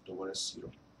دوباره سی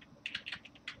رو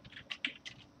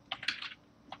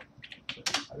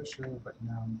بخرشه و این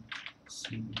هم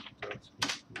سی دات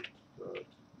اینپوت دات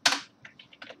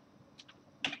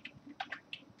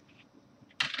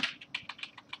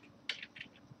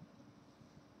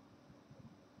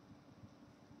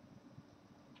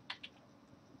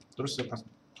درسته. پس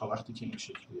تا وقتی که این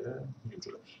شکلیه میریم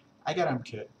جلو. اگرم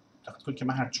که دقت کنید که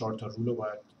من هر 4 تا رول رو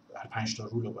باید، هر 5 تا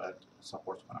رول رو باید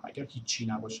ساپورت کنم. اگر هیچی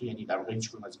نباشه یعنی در واقع هیچ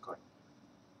کدوم از این کار،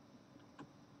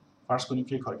 فرض کنیم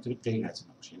که کاراکتر غیر از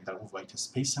اینا باشه، یعنی در واقع وایت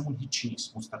اسپیسمون هیچی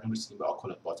نیست، مستقیم رسیدیم به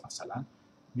آکولاد باز مثلا،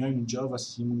 میایم اینجا و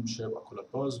سیمون میشه آکولاد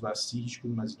باز و سی هیچ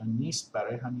کدوم از اینا نیست،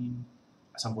 برای همین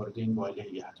اصلا وارد این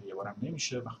وایل حتی یه بارم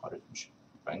نمیشه و خارج میشه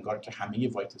و انگار که همه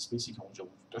وایت اسپیسی که اونجا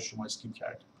وجود داشت شما اسکیپ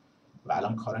کردید و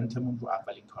الان کارنتمون رو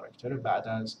اولین کاراکتر بعد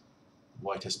از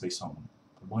وایت اسپیس همون.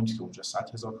 با اینکه که اونجا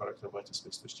 100,000 کاراکتر وایت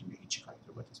اسپیس داشتیم یا هیچ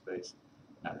کاراکتر وایت اسپیس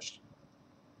نداشتیم.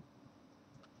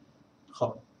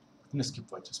 خب این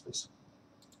اسکیپ وایت اسپیس.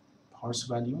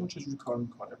 پارس ولیومون چجوری کار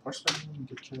میکنه؟ پارس ولیوم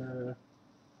میگه که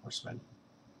پارس ولیوم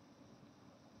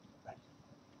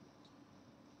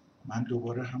من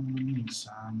دوباره همون رو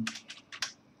می‌نویسم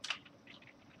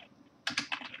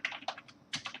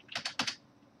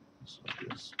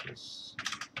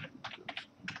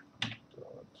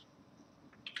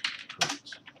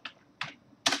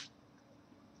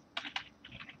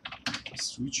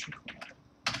سویچ میکنم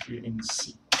توی این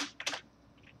سی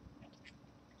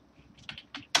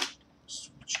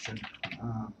سویچ که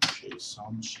میکنم کیس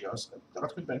هم چی هست.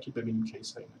 دقت کنید برای که ببینیم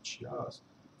کیس ها اینا چی هست،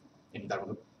 یعنی در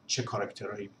واقع چه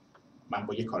کاراکترهایی. من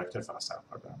با یک کاراکتر فقط سر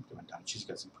کار دارم که من تنها چیزی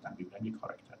که از این بودم ببینم یک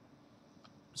کاراکتر.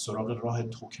 سراغ راه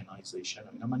توکنایزیشن و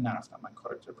اینا من نرفتم، من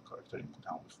کاراکتر به کاراکتر اینپوت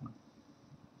هم میخونم.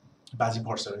 بعضی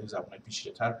پارسرهای زبان‌های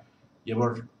پیچیده‌تر یه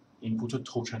بار اینپوت رو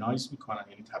توکنایز میکنن،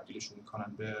 یعنی تبدیلشون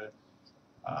میکنن به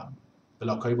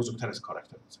بلاک‌های بزرگتر از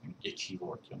کاراکتر، مثلا یک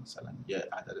کیورد یا مثلا یه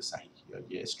عدد صحیح یا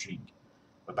یه استرینگ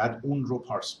و بعد اون رو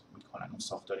پارس میکنن. اون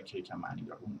ساختاری که یکم معنی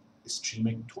داره، اون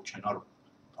استریم توکنا رو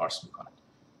پارس میکنن.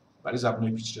 برای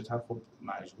زبان‌های پیچیده‌تر خب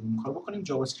مجبوریم این کار بکنیم.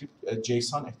 جاوا اسکریپت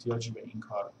جیسون احتیاجی به این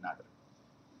کار نداره.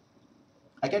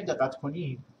 اگر دقت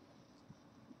کنید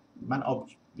من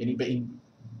یعنی به این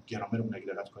گرامرمون اگه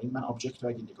دقت کنید، من آبجکت رو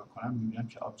اگه نگاه کنم میبینم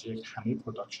که آبجکت همه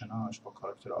پروداکشناش با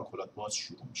کاراکتر آکولاد باز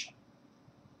شروع میشه.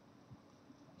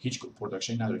 هیچ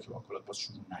پروداکشنی نداره که با آکولاد باز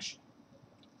شروع نشه.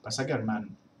 پس اگر من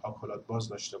آکولاد باز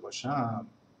داشته باشم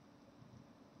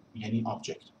یعنی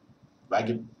آبجکت، و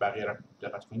اگه بقیه رو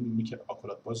دقت کنید میبینید که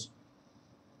آکولاد باز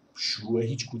شروع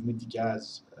هیچ کدوم دیگه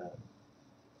از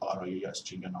آرای یا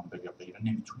استرینگ یا نامبر یا غیره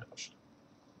نمیتونه باشه.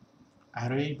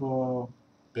 اری با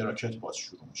براکت باز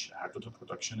شروع میشه، هر دو تا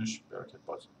پروداکشنش براکت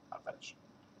باز اولش.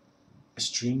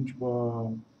 استرینگ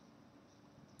با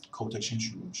کوتیشن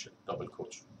شروع میشه، دابل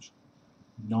کوت شروع میشه.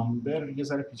 نامبر یه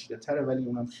ذره پیچیده‌تره ولی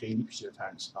اونم خیلی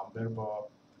پیچیده‌تر نیست. نامبر با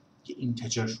یه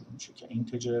اینتجر شروع میشه که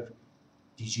اینتجر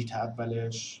دیجیت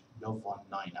اولش یا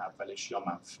 19 اولش یا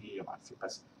منفی.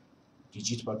 پس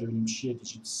دیجیت باید ببینیم چیه،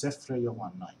 دیجیت 0 یا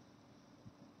 19.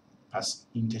 پس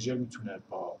اینتجر میتونه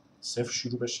با 0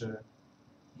 شروع بشه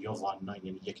یا 19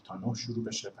 یعنی 1 تا 9 شروع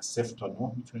بشه. پس 0 تا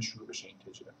 9 میتونه شروع بشه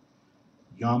اینتجر،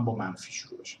 یا هم با منفی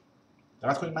شروع بشه.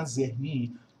 دقت کنید من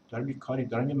ذهنی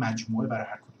دارم یه مجموعه برای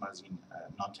هر کدوم از این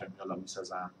نان ترمینالا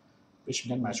میسازم، بهش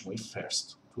میگن مجموعه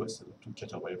فرست. تو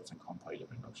کتابای مثلا کامپایلر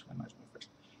بهش میگن مجموعه فرست.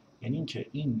 یعنی اینکه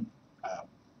این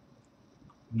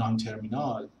نان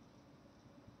ترمینال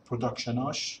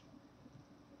پروداکشناش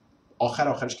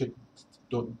آخرش که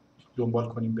دنبال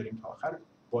کنیم بریم تا آخر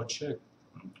با چه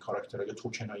کاراکترهای یا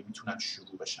توکنایی میتونن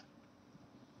شروع بشن.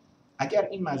 اگر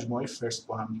این مجموعه فرست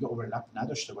با هم دیگه اورلپ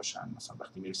نداشته باشن، مثلا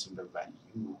وقتی میرسیم به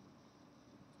value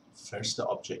فرست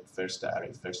آبجکت، فرست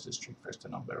اری، فرست استرینگ، فرست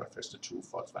نامبر و فرست ترو،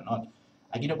 فالس و نال،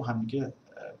 اگه اینا با هم دیگه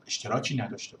اشتراکی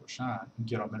نداشته باشن، این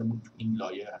گرامرمون تو این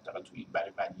لایه حداقل تو این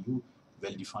برای value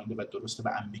well defined و درسته و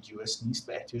ambiguous نیست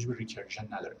و احتیاج به ریکرژن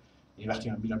نداره. یعنی وقتی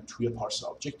من میرم توی پارس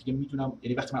آبجکت دیگه میدونم،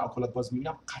 یعنی وقتی من آکولات باز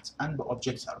میبینم قطعاً با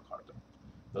آبجکت سر و کار دارم.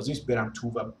 لازم نیست برم تو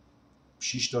و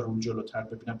 6 تا رول جلوتر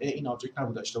ببینم این آبجکت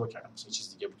نبود، اشتباه کردم، مثلا یه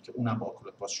چیز دیگه بود که اونم با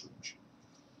آکولات باز شروع میشه.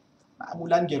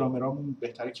 معمولاً گرامرامون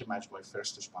بهتره که مجموعه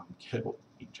فرستش با هم که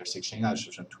اینترسکشنی نداشته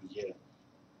باشن توی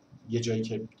یه جایی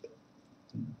که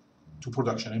تو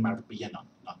پروداکشن‌های مربوط به یه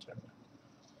نان ترمینال.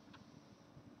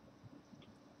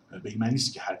 به این معنی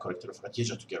نیست که هر کاراکتر رو فقط یه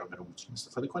جا تو گرامر رو میتونیم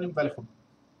استفاده کنیم، ولی خب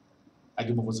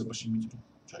اگه مواظب باشیم میتونیم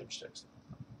جای بیشتر استفاده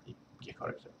کنیم یه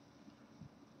کاراکتر.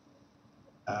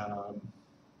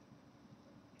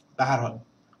 به هر حال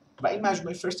و این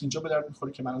مجموعه فرست اینجا به درد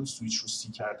میخوره که من اون سویچ رو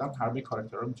سی کردم، همه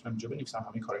کاراکترها رو میتونم اینجا بنویسم،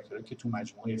 همه کاراکترهایی که تو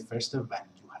مجموعه فرست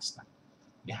ولیو هستن،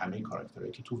 یعنی همه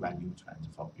کاراکترهایی که تو ولیو میتونن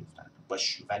اتفاق بیفتن،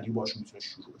 ولیو باشون میتونه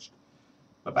شروع بشه.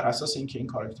 و بر اساس اینکه این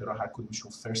کاراکترها هر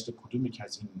کدومشون فرست کدومی که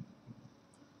از این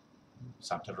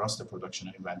سمت راست پروداکشن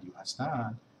های ولیو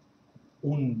هستن،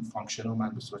 اون فانکشن رو من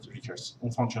به صورت ریکرس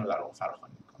اون فانکشن رو در واقع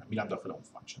فراخوانی میکنم، میرم داخل اون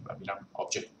فانکشن و میرم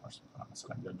آبجکت پارس میکنم،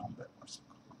 مثلا یا نامبر پارس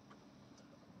میکنم.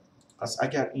 پس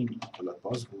اگر این آکولات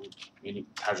باز بود، یعنی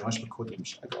ترجمهش به کد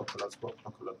میشه، اگر آکولات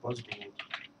باز بود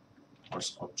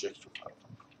پارس آبجکت رو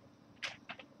فراخوانی کنم.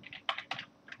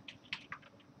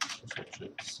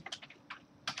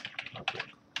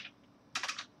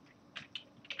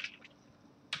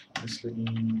 مثل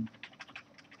این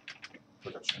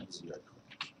پروداکشن زیاد کنیم.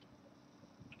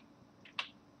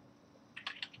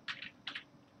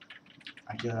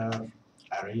 اگر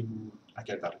اری بود،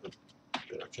 اگر در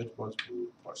براکت باز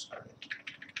بود پارس اری،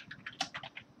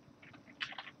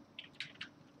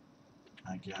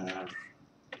 اگر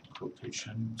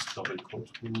کوتیشن دابل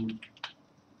کوت بود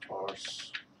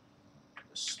پارس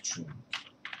استرینگ.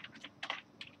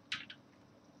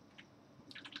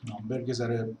 نامبر یه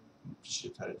ذره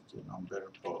پیچیده‌تره دیگه، نامبر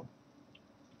با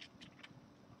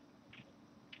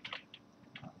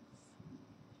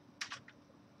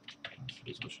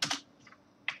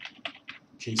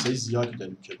کیسای زیادی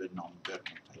داریم که به نامبر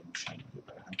منتهی میشن،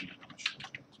 برای همین همش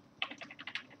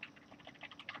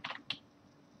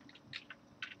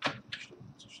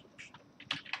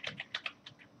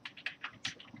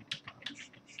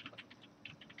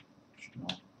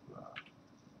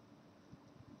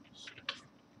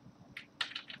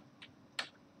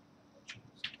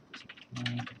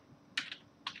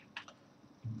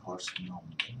پارس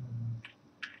نامبر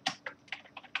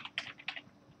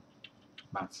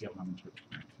منفی هم همینطور.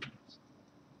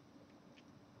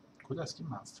 کد از کی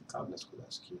منفی قبل از کد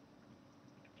از کی؟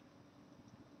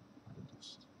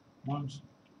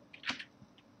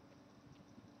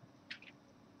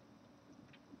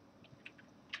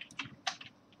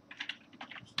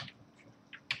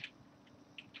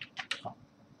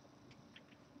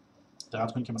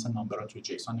 دقت کنید که مثلا نامبرها توی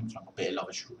جیسون نمیتونن به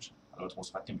علاوه شروع بشن، البته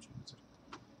مثبت نمیتونید بذارید.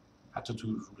 حتی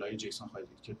تو رولای جیسون خواهید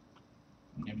دید که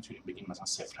نمیتونید بگین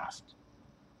مثلا 0.7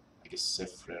 اگه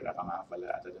 0 رقم اول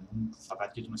عددمون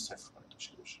فقط یه دونه 0 باید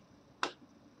داشته باشه.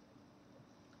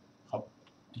 خب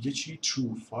دیگه چی؟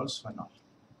 true false و null.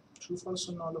 true false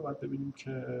و null رو باید ببینیم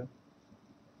که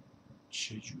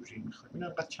چه جوری میخوایم. اینا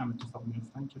انقدر کم اتفاق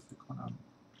میفتن که فکر کنم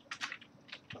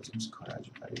لازم نیست کار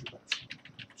عجیب غریبی براشون.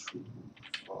 true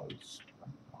false و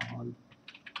null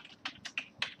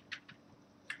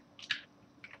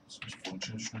اسمش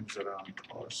فانکشنش رو میذارم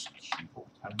پارس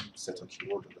کیورد، همین 3 تا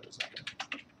کیورد رو داره زده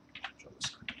جاوا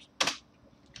اسکریپت.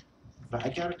 و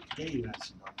اگر غیر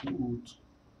از اینا بود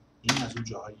این از اون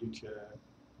جاهاییه که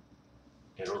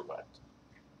ارور باید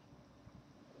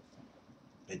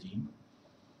بدیم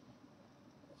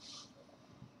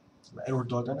و ارور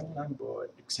دادنمون هم با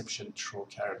اکسپشن ترو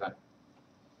کردن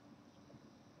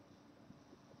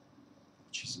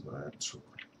چیزی باید ترو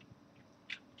کنیم.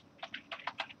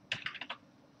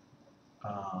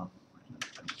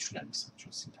 میتونم نیستم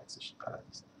چون سینتکسش غلط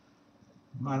نیست.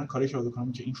 من الان کاری که باید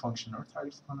بکنم که این فانکشن رو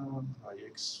تعریف کنم و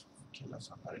یک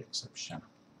کلاس هم برای اکسپشن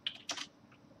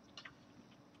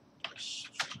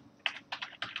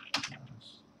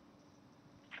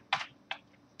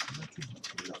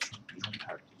بیرون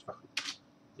ترتیب وقتی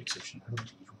اکسپشن رو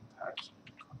بیرون ترتیب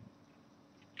میکنم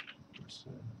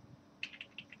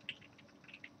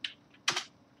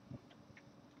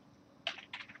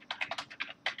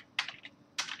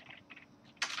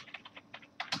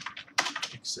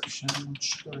اکسپشن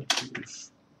چی داره توش؟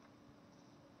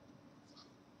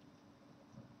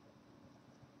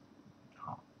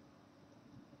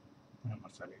 این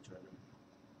مسئله جالبه.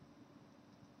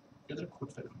 یه داره کد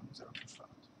فعلا میذارم توش فقط.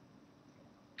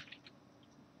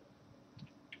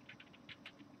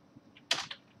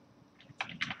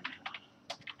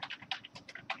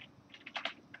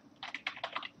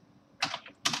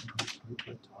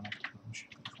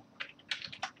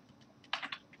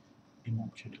 این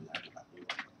ممکنه به درد بقیه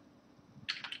بکنه.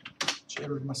 چه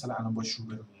اروری مثلا الان با شروع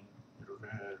برویم؟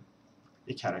 ارور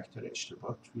یک کاراکتر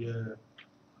اشتباه توی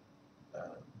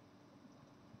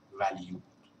ولیو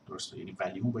بود، درسته؟ یعنی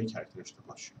ولیو با یک کاراکتر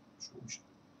اشتباه شروع میشه.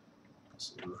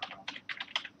 پس ارور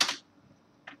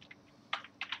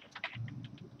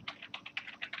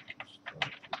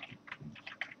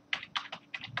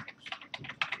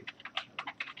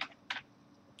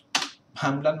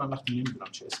معمولا من وقتی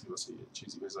نمیدونم چه اسمی واسه یه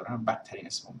چیزی بذارم بدترین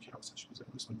اسم ممکنه واسش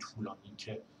بذارم، اسم طولانی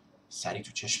که سریع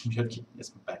تو چشم میاد که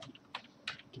اسم بدی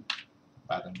که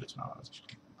بعدا بتونم عوضش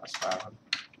کنم. پس فرق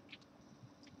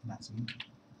نزدیک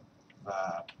و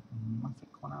من فکر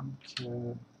کنم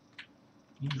که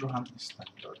این رو هم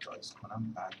استانداردایز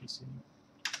کنم بعد از این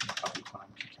قبول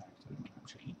کنم که کاراکتر من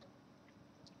همیشه این.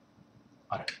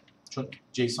 آره چون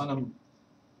جیسون هم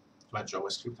و جاوا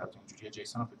اسکریپت البته اینجوریه،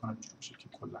 جیسون هم فکر کنم اینجوری میشه که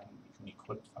کلا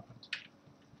یونیکد فقط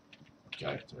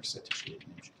کاراکتر ستش یه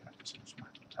نمیشه کاراکتر ستش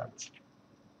محدودتر باشه.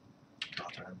 به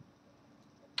خاطر این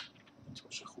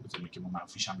باشه خوبه زمین که ما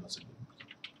منفیش هم لازم داریم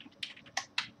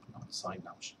ساین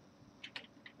نباشه.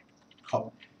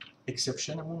 خب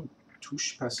اکسپشنمون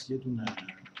توش پس یه دونه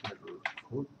ارور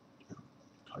کد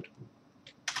تایپ بود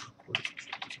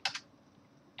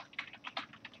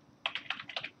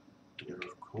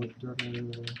ارور کد داره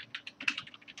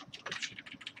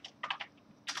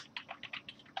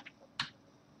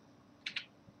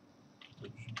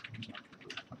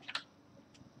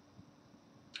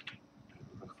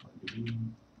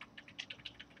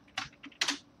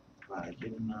و یه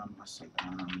دونه هم مثلا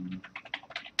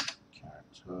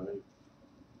کرتای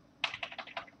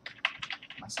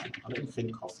مثلا حالا این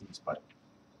خیلی کافی نیست، باید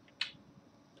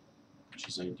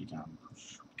چیزای دیگه هم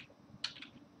روش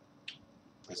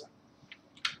بزن.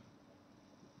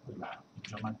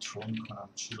 اینجا من ترو میکنم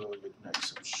چی رو؟ یه دونه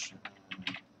اکسپشن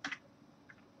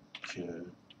که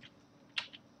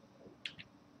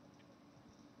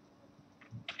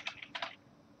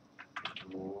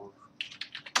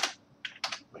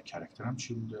و کاراکترم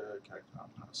چی بوده؟ کاراکترم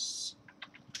هست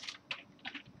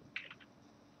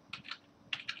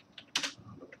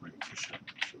حالا بریکش هم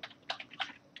شد.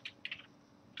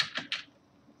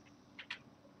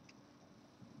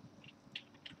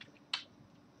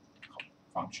 خب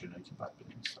فانکشن هایی که باید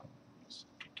بنویسم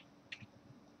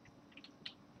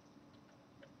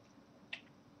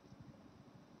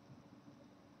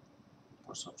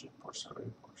پر سابجکت پر سرای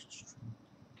پر استرینگ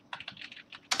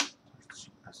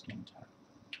از این طرف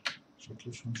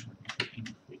شکلشون شده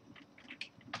این خیلی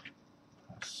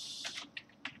پس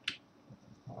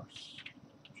پارس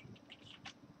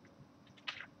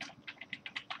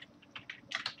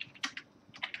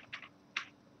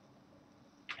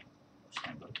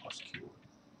استاندارد پارس کیورد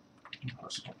این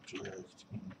پارس آبجکت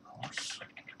این پارس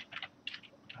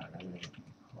اره این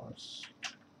پارس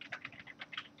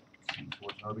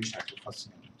کیورد ها به شکل خاصی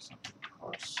نمی‌نویسم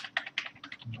پارس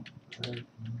نمبر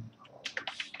این پارس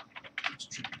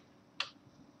استرینگ.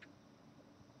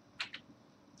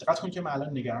 دقت کنید که من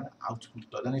الان نگران آوتپوت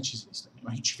دادن چیزی نیستم،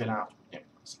 من هیچ فعلا آوتپوت نمیدم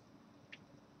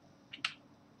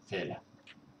فعلا.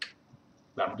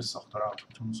 در مورد ساختار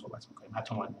آوتپوتمون صحبت می‌کنیم،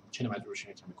 حتی ما ممکنه مجبور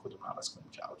بشیم کمی کدمون رو عوض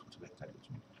کنیم که آوتپوت بهتری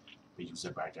بتونیم به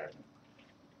یوزر برگردونیم.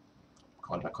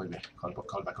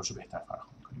 کالبکاشو بهتر فراهم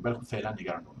می‌کنیم. ولی خب فعلا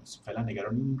نگران نیستیم. فعلا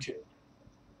نگران اینیم که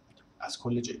از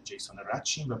کل جیسون رد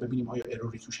شیم و ببینیم آیا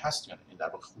اروری توش هست یا نه. این در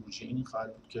واقع خروجی این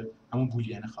خواهد بود که همون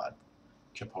بولین خواهد بود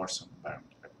که پارسمون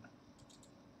برمی‌گرده.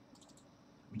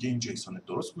 میگه این جیسون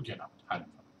درست بود یا نبود. حل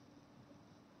می‌کنه.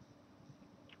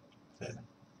 فعلا.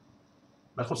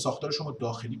 ولی خب ساختار شما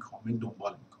داخلی کامل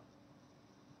دنبال می‌کنه.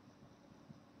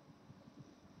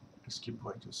 اسکیپ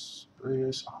وایت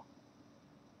اسپیس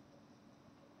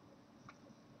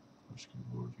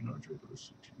کیبورد اینا رو جای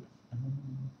درستی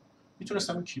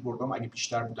میتونستم این کیبوردام اگه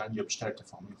بیشتر بودن یا بیشتر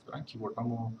اتفاق میافتادن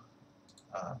کیبوردامو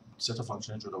سه تا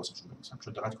فانکشن جدا واسهشون بنویسم.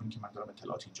 چون دقت کنید که من دارم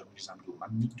اطلاعات اینجا میریزم دور.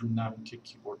 من میدونم که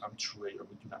کیبوردام تروه یا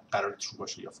میدونم قرار ترو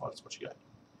باشه یا فالس باشه یا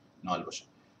نال باشه.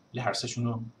 ولی هر سهشون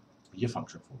رو یه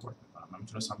فانکشن فوروارد میکنم. من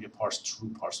میتونستم یه پارس ترو،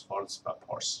 پارس فالس و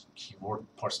پارس کیورد،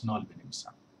 پارس نال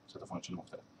بنویسم. سه تا فانکشن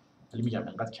مختلف. ولی میگم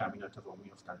انقدر کم اینا اتفاق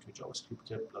میافتن توی جاوا اسکریپت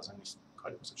که لازم نیست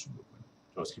کاری واسهشون بکنیم.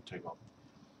 جاوا اسکریپت های واقعی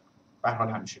به هر حال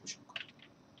همیشه میشه میکنه.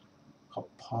 خب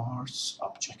پارس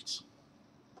آبجکت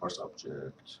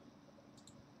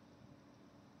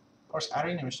پارس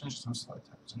اری نوشتنش اصلا ساده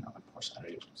تر. بزنیم اول پارس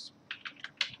اری رو بنویسیم.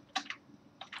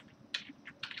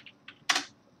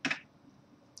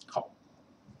 خب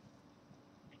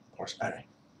پارس اری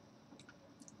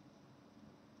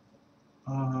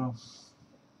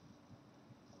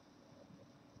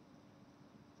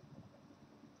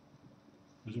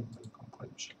بزنیم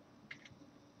کامپایل میشه.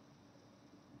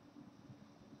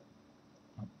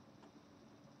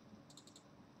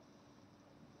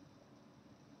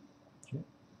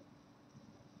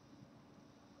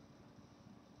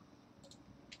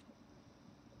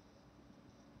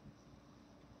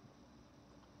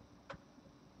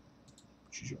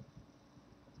 چی شد؟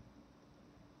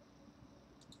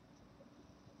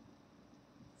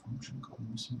 فانکشن کال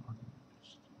میسیم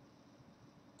آرگومنت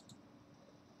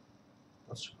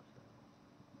باز چه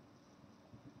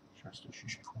کرد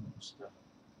 66 15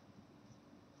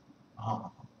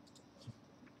 آها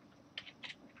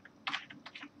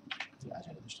یه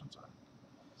عجله داشتم ظاهرا.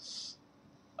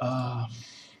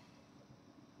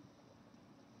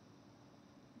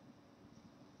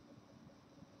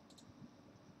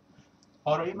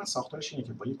 آرای من ساختارش اینه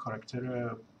که با یه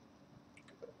کاراکتر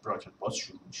براکت باز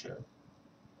شروع میشه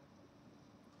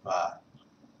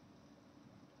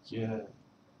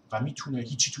و میتونه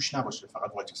هیچی توش نباشه،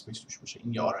 فقط وایت اسپیس توش باشه.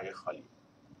 این یه آرای خالی. یا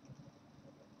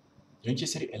اینکه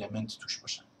سری المنت توش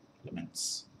باشن.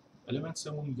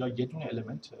 المنتسمون یا یه دونه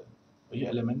المنت یا یه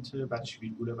المنت بعدش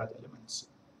ویرگوله بعد المنتس.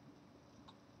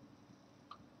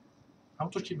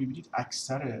 همونطور که می‌بینید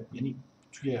اکثر یعنی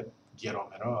توی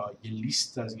گرامرها یه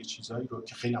لیست از یه چیزایی رو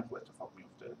که خیلی هم خوب اتفاق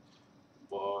میفته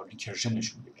با ریکرژن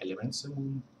نشون میدیم.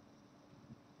 المنتسمون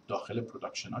داخل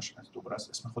پروداکشناش از دوباره از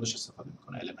اسم خودش استفاده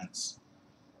میکنه المنتس،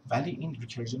 ولی این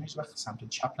ریکرژن هیچ وقت سمت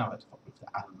چپ نباید اتفاق بیفته.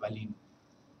 اولین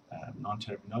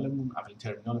ترمینالمون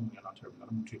یا نان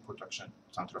ترمینالمون توی پروداکشن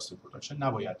سمت راست پروداکشن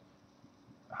نباید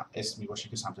اسمی باشه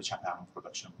که سمت چپ همون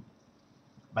پروداکشن بود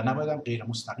و نباید هم غیر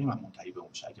مستقیم هم منتهی به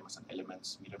اون شه. اگه مثلا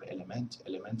المنت میره به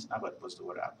المنت نباید باز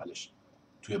دوباره اولش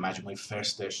توی مجموعه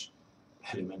فرستش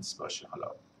المنتس باشه.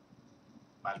 حالا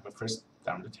مجموعه فرست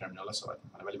در مورد ترمینال صحبت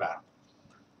میکنه، ولی برام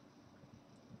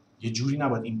یه جوری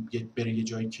نباید این بره یه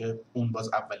جایی که اون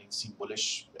باز اولین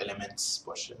سیمبولش المنتس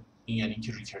باشه. این یعنی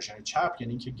اینکه ریکرژن چپ،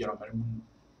 یعنی اینکه گرامرمون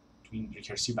تو این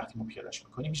ریکرسیو وقتی ما پیادهش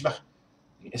میکنیم هیچ وقت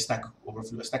استک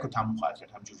اوورفلو استک رو تموم خواهد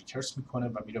کرد، همینجوری ریکرس میکنه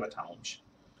و میره و تموم میشه.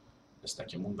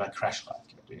 استکمون و کرش خواهد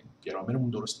کرد. گرامرمون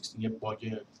درست نیست. این یه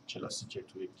باگ کلاسیکه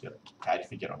توی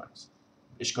تعریف گرامر است.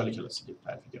 اشکال کلاسیک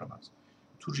تعریف گرامر است.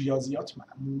 تو ریاضیات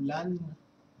معمولاً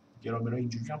گرامرها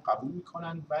اینجوری هم قبول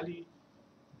میکنن، ولی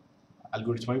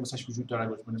الگوریتمایی واسش وجود داره.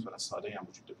 الگوریتم نسبتا ساده هم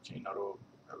وجود داره که اینا رو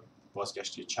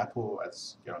بازگشتی چپ رو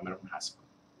از گرامرمون حذف کنه.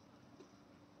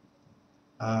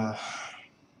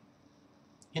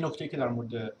 یه نکته‌ای که در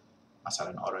مورد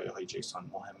مثلا آرایه‌های جیسون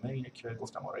مهمه اینه که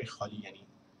گفتم آرای خالی یعنی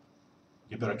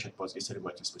یه براکت باز، یه سری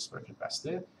وایت اسپیس براکت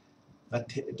بسته و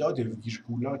تعداد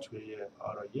ویرگول‌ها توی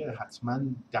آرایه حتما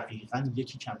دقیقاً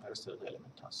یکی کمتر از تعداد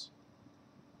المنت هاست.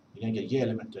 یعنی اگه یه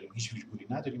المنت داریم هیچ ویرگولی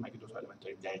نداریم، اگه دو تا المنت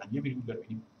داریم دقیقاً یه ویرگول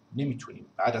داریم، نمیتونیم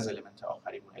بعد از المنت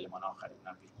آخریمون المان آخریمون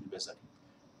هم ویرگول بذاریم.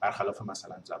 برخلاف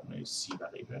مثلا زبان‌های سی و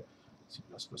غیره، سی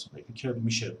پلاس پلاس و غیره که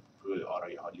میشه توی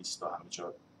آرایه‌ها لیست ها همه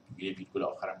جا یه ویرگول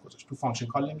آخرم گذاشت. تو فانکشن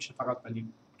کال نمیشه فقط،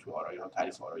 ولی تو آرایه‌ها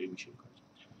تعریف آرایه میشه این کار.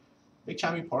 یک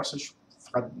کمی پارسش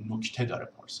فقط نکته داره،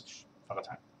 پارسش فقط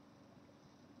همین.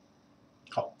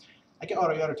 خب اگه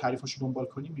آرایه رو تعریفش رو دنبال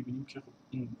کنیم می‌بینیم که خب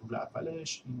این رول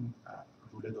اولش، این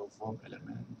رول دوم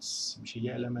المنتس میشه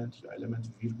یه المنت یا المنت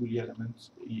ویرگول یه المنت،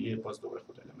 یه باز دوباره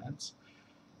خود المنت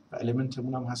و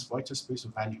المنتمون هم هست وایت اسپیس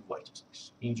و ولیو وایت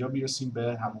اسپیس. اینجا میرسیم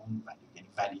به همون ولیو، یعنی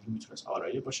ولیو میتونست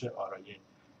آرایه باشه، آرایه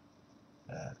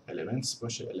elements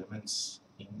باشه، elements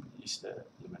این لیست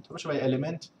element باشه و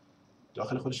element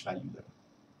داخل خودش ولیو داره.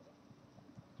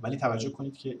 ولی توجه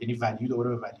کنید که یعنی ولیو دوباره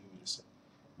به ولیو میرسه،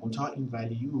 منتها این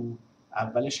ولیو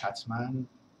اولش حتما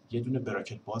یه دونه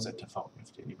براکت باز اتفاق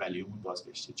میفته، یعنی ولیومون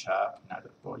بازگشت چپ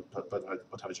نداره. با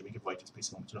توجه به اینکه وایت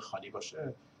اسپیس میتونه خالی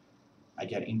باشه،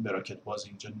 اگر این براکت باز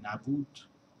اینجا نبود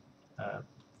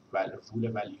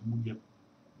رول ولیومون یه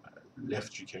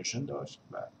left recursion داشت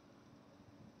و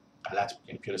غلط بود،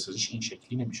 یعنی پیاده سازیش این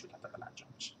شکلی نمیشد حداقل انجام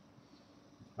بشه.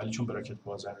 ولی چون براکت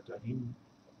باز رو داریم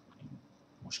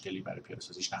مشکلی برای پیاده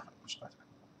سازیش نخواهد داشت.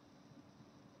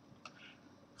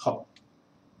 خب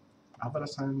اول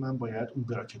از همه من باید اون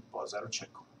براکت بازه رو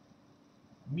چک کنم.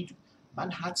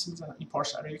 من حدس میزنم این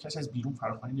پارسر رو کسی از بیرون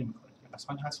فراخوانی نمیکنه، پس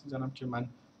من حدس میزنم که من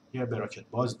یه براکت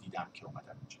باز دیدم که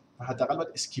اومدم اینجا و حداقل باید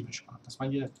اسکیپش کنم. پس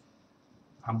من یه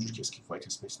همونجوری که اسکیپ وایت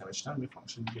اسپیس نوشتم یه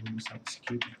فانکشن دیگه می‌نویسم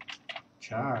اسکیپ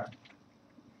کرد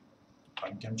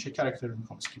و میگم چه کاراکتر رو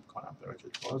میخوام اسکیپ کنم،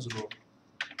 براکت باز رو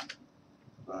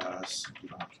و سیپی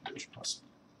رو هم که بهش پاس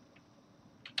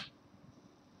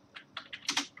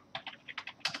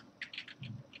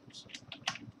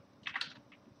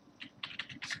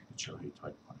چرا هی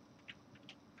تایپ کنم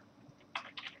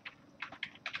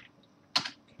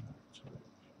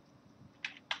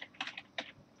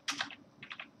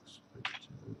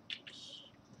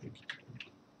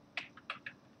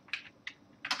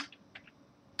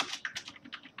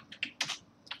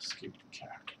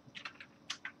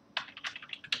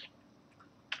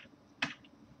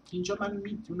اینجا من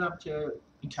میدونم که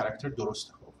این کاراکتر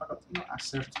درسته، خب فقط اینو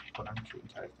اسرت کنم که این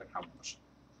کاراکتر همون باشه.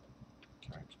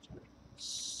 کاراکتر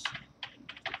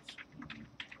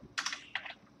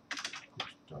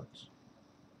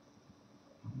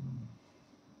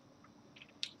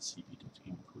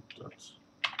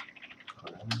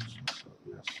cd.input.current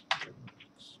مساوی است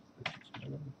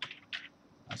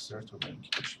assert رو بریم که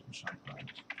داشته باشم باید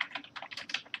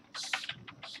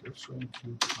assert رو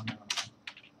اینکلود کنم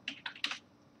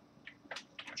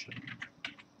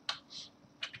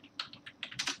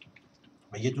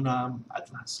و یه دونه هم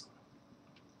ادوانس کنم.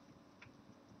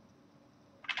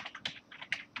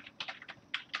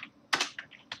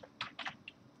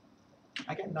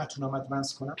 اگر نتونم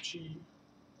ادوانس کنم چی؟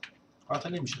 قاطع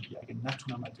نمیشه دیگه. اگر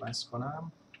نتونم ادوانس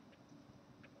کنم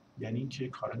یعنی اینکه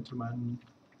کارنت من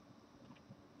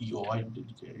EOI بوده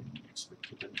دیگه،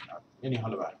 یعنی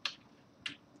حالا بعد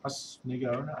پس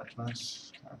نگران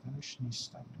ادوانس کردنش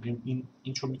نیستم.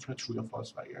 این چون میتونه ترو یا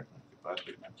فالس برگردونه، باید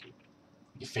ببینم که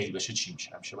اگه فیل بشه چی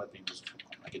میشه. همیشه باید به این موضوع فکر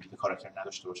کنم اگه دیگه کاراکتر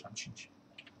نداشته باشم چی میشه.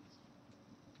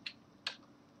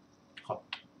 خب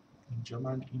اینجا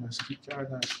من اینو اسکیپ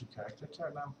کردم، اسکیپ کاراکتر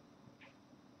کردم.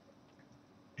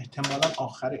 احتمالاً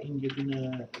آخر این یه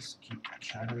دونه اسکیپ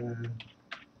کرده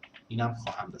اینم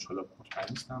خواهم داشت، حالا مطمئن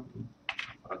نیستم، این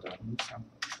فقط دارم می‌نویسم،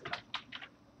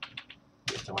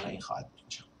 احتمالاً این خواهد بود.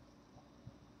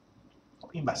 خب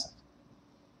این وسط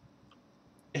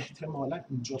احتمالاً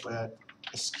اینجا باید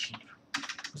اسکیپ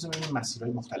بزنیم این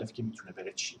مسیرهای مختلف که میتونه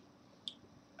بره چی.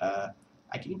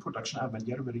 اگه این پروداکشن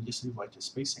اولیه رو بره یه سری وایت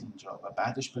اسپیس اینجا و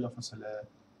بعدش بلافاصله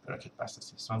براکت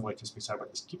بسته است، من وایت اسپیس رو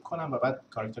باید اسکیپ کنم و بعد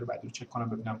کاراکتر بعدی رو چک کنم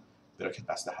ببینم براکت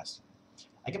بسته هست.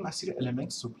 اگه مسیر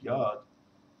المنتس رو بیاد،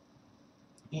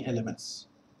 این المنتس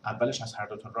اولش از هر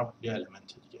دو تا راه یه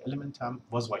المنت دیگه، المنت هم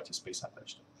باز وایت اسپیس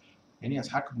اولش داره، یعنی از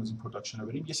هر کدوم از این پروداکشن رو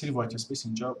بریم یه سری وایت اسپیس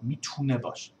اینجا میتونه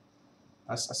باشه.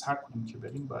 پس از هر کدوم که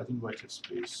بریم باید این وایت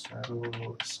اسپیس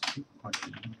رو اسکیپ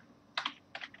کنیم.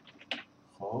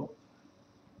 خب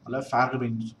حالا فرق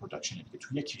بین دو تا پروداکشن دیگه،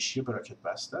 توی یکیش یه براکت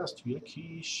بسته است، توی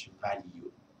یکیش ولیو.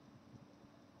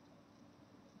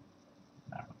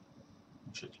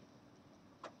 میشه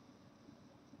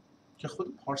که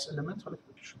خود پارس المنت حالا که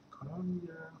بکشم کنم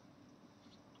یه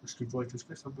اسکیپ وایت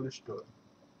اسپیس هم بولش داره.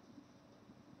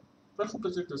 ولی خب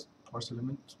بذارید از پارس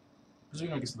المنت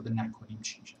بذارید اگه استفاده نکنیم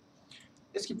چی میشه.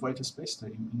 اسکیپ وایت اسپیس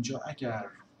داریم اینجا. اگر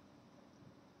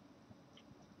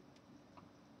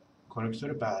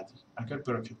کاراکتر بعدی اگر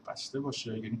براکت بسته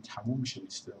باشه یعنی تموم میشه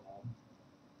لیستمون،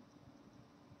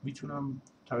 میتونم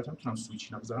طبعا میتونم سویچ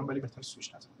اینا بذارم، ولی بهتر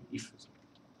سویچ نذارم، ایف بذارم.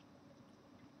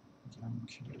 میگم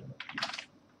که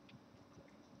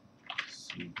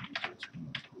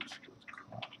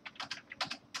cd.input.current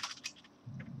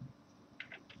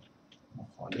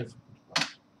مخالف بود با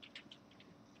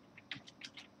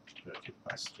براکت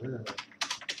بسته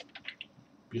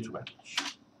بیا تو بعدش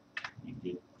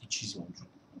یه چیزی اونجا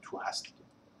تو هست دیگه.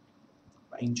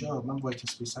 و اینجا من وایت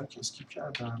اسپیس رو که اسکیپ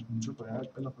کردم، اینجا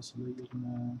باید بلافاصله یه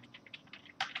دونه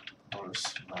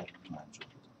پارس ولیو انجام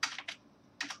بدم.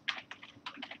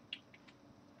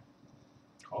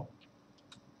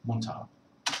 منتها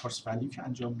پارس ولیو که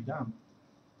انجام میدم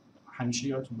همیشه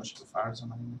یادتون باشه که فرض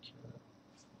من اینه که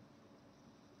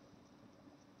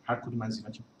هر کدوم از اینا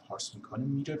که پارس میکنه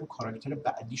میره رو کاراکتر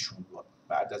بعدیشون رو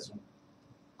بعد از اون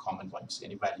کامل وایس،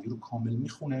 یعنی ولیو رو کامل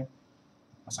میخونه.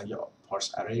 مثلا یه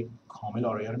پارس اری کامل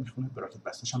آرای رو میخونه، براکت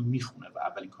بستش هم میخونه و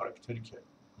اولین کاراکتری که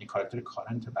یه کاراکتر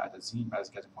کارنت بعد از این بعد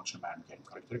از فانکشن برمیگردیم،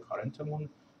 کاراکتر کارنتمون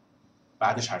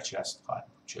بعدش هر چی هست خواهد،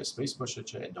 چه اسپیس باشه،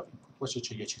 چه اند اف اینپوت باشه،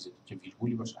 چه یه چیزی که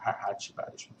ویرگولی باشه، هر چی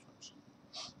بعدش میتونه باشه.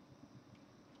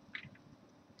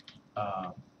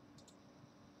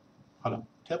 حالا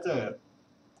طبق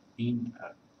این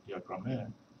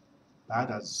دیاگرامه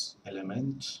بعد از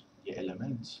المنت یه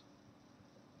المنت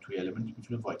توی المنت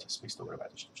میتونه وایت اسپیس دوباره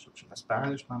بعدش داشته باشه، پس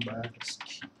بعدش من باید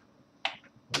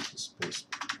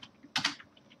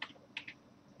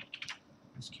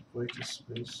اسکیپ وایت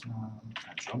اسپیس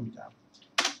انجام میدم.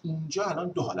 اینجا الان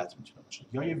دو حالت میتونه باشه،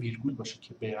 یا یه ویرگول باشه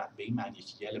که به این معنی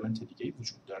که یه المنت دیگه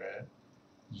وجود داره،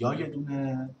 یا یه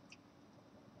دونه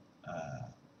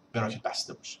براکت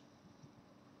بسته باشه.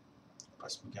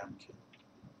 پس میگم که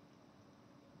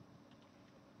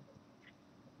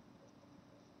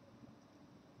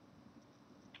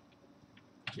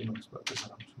اینو باید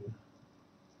بذارم توی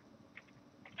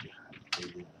یه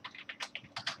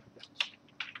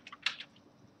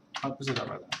حلقه بذارم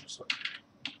بعد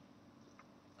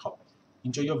خب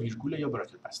اینجا یا ویرگوله یا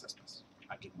براکت بسته است. پس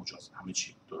اگه مجاز همه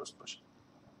چی درست باشه،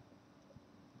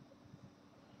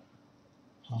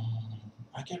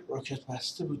 اگر براکت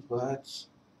بسته بود باید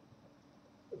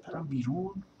بپرم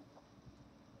بیرون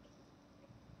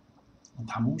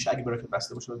تموم میشه. اگه براکت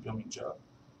بسته باشه باید بیام اینجا،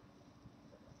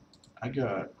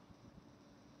 اگر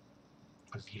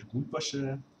ویرگول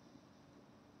باشه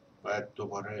باید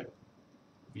دوباره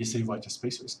یه سری وایت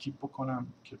اسپیس رو اسکیپ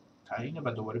بکنم که تعیینه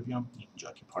و دوباره بیام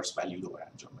اینجا که پارس ولیو دوباره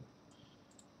انجام بدم.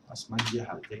 پس من یه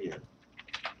حلقه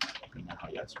بی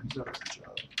نهایت میذارم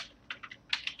اینجا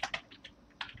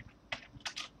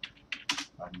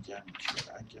و میگم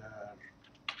که اگر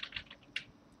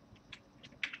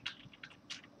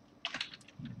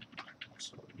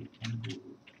مساوی این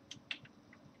بود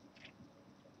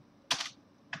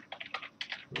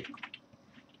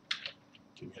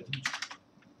که میاد اینجا،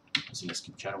 از این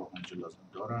اسکیپ کرد و اینجا لازم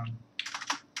دارم.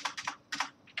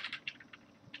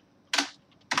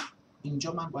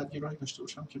 اینجا من باید یه راهی داشته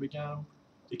باشم که بگم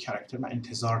یه کرکتر من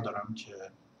انتظار دارم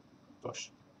که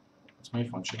باشه. پس من یه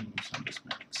فانکشن می‌نویسم به اسم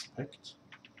expect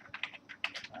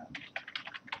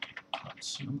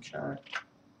ماکسیمم کرد.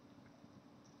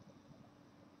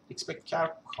 expect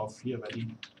کرد کافیه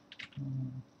ولی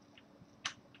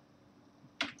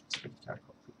expect کرد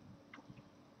کافیه.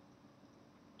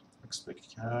 expect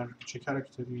کرد چه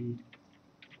کرکتری؟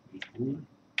 ویرگول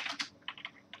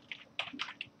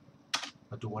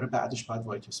و دوباره بعدش باید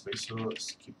وایت اسپیس رو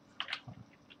اسکیپ کنم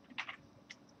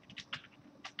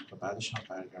و بعدش هم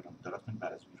برگردم. دقت کنید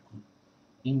بعد از ویرگول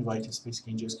این وایت اسپیس که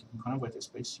اینجا اسکیپ میکنم وایت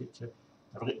اسپیسیه که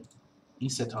در واقع این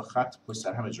سه تا خط پشت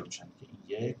سر هم اجرا میشن که این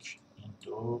یک، این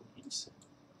دو، این سه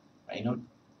و اینا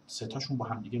سه تاشون با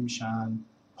هم دیگه میشن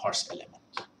پارس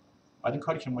المنت. بعد این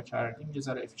کاری که ما کردیم یه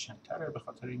ذره افیشنت تره به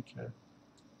خاطر اینکه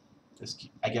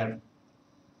اسکیپ اگر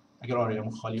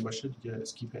آرایمون خالی باشه دیگه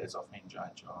اسکیپ اضافه اینجا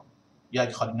انجام، یا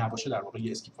اگه خالی نباشه در واقع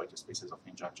یه اسکیپ وایت اسپیس اضافه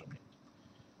اینجا انجام میدیم.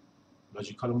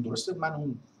 لاجیکالمون درسته. من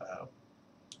اون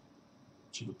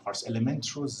چی بود پارس المنت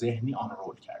رو ذهنی آن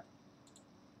رول کردم.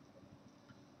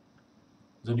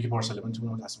 زمانی که پارس المنتمون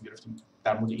رو تصمیم گرفتیم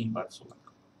در مورد این بعد صحبت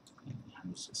کنیم.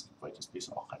 هنوز اسکیپ وایت اسپیس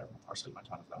آخره و پارس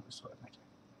المنت هنوز در مورد صحبت نکردیم.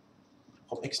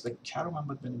 خب expect char رو من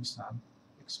باید بنویسم.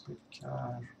 expect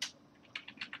char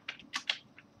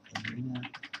اینه.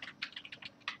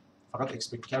 فقط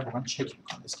expect char واقعا چک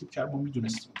میکنه. اسکیپ char ما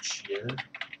میدونستیم چیه.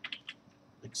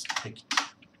 expect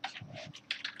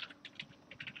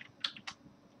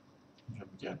اینجا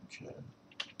میگم که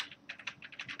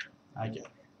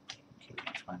اگر که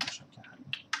مطمئن باشم که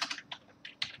همین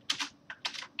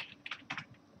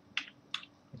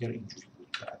اگر اینجوری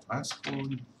بود که ادوانس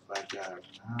کن و اگر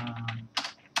نه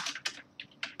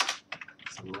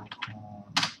ثرو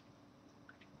کن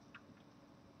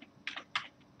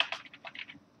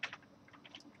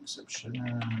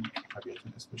اکسپشن. طبیعتا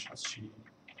اسمش هست چی؟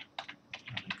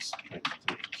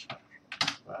 unexpected char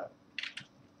و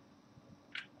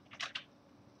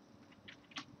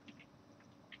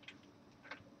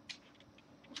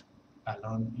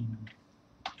الان این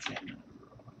general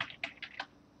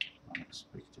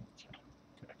unexpected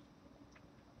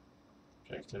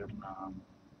کرکترمون هم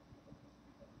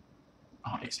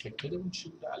expected اون چی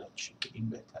بوده الان چی بوده این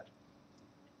بهتره.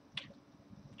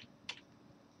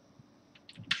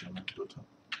 اینجا من دوتا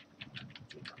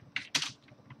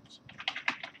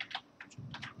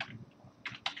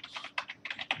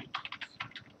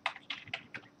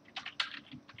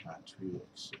توی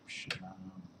اکسپشن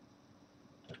هم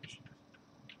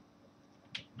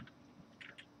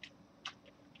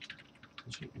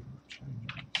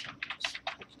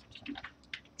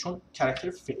چون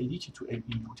کاراکتر فعلی که تو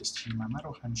اینپوت استریممه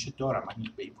رو همیشه دارم، من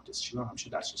به اینپوت استریمم همیشه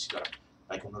دسترسی دارم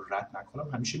و اگه اون رو رد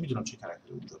نکنم همیشه میدونم چه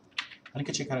کاراکتری اونجا بود. من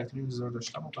که چه کاراکتری انتظار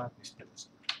داشتم و بعد نیست برسه.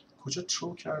 کجا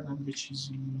ترو کردم یه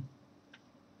چیزی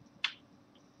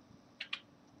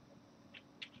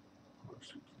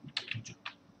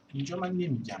اینجا من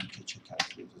نمیگم که چه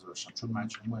کاراکتری انتظار داشتم، چون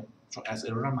مجموعه، چون از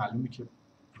ارورم معلومه که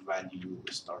ولیو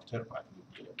استارتر باید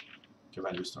بوده که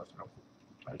ولیو استارتر هم خوب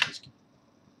برای کسی که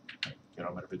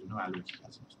گرامر بدونه معلومه که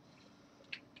از ایناست،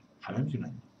 همه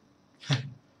میدونن.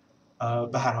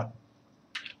 به هر حال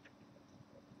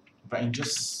و اینجا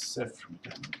صفر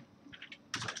میدم.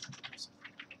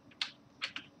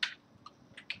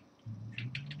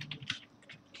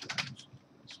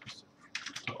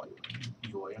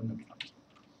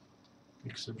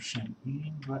 اکسپشن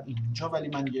این و اینجا، ولی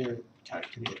من یه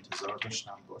کاراکتری انتظار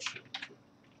داشتم باشه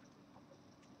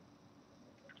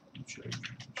که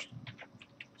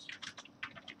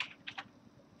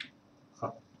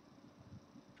خب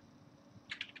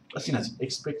بس این از این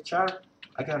اکسپکت کرد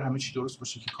اگر همه چی درست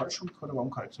باشه که کارشو میکنه و اون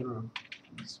کاراکتر رو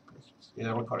یه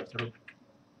دقیقه کاراکتر رو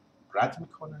رد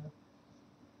میکنه.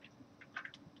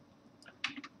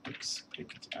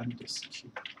 expect and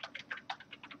skip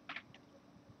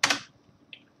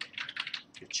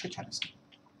یه چک and skip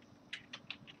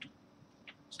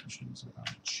اسمشو میذارم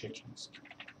چک and skip.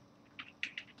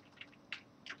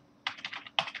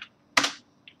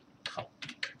 خب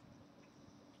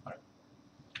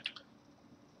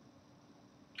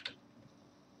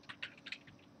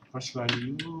first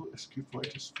value skip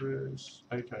white space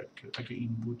اگه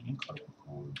این بود این کار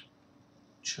بکن.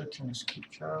 check and skip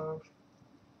کرد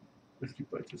skip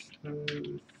white space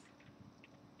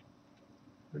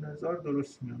به نظر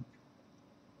درست میاد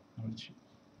همه چی.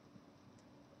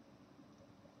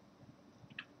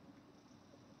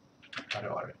 آره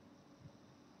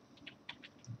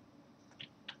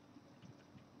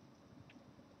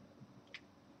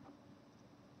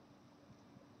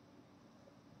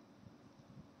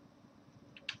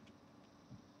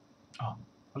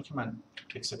حالا که من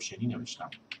اکسپشنی نوشتم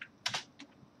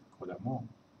کدامو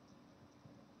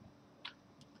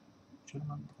چرا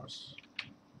من پارس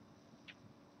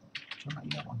چرا من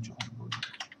اینم آنجا آن بود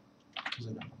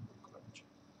زدم آن بود کنم اینجا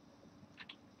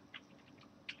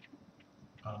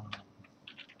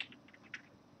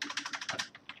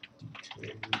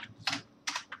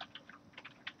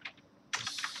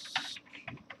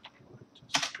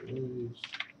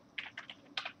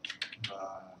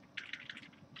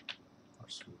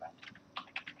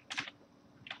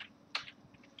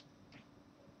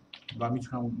و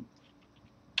میتونم اون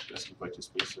اسکیپ وایت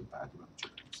اسپیس بعدی رو اینجا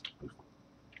بنویسم.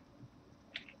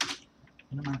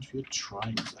 اینو من توی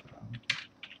ترای میذارم.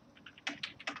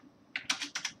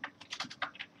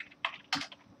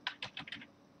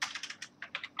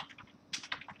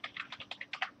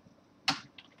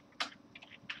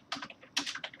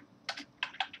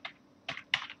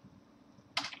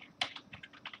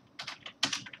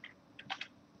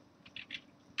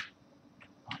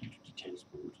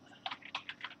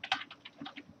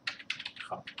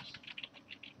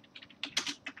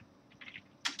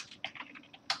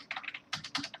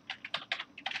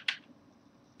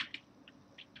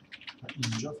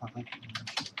 اینجا فقط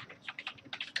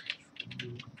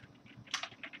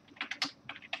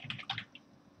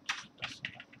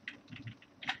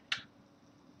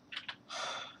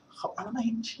خب الان من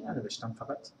هیچی ننوشتم،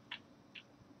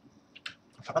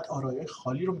 فقط آرایه‌های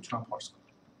خالی رو میتونم پارس کنم،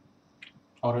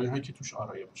 آرایه‌هایی که توش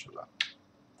آرایه باشه و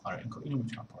آره اینو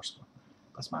میتونم پارس کنم.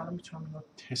 پس من الان میتونم اینو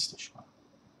تستش کنم.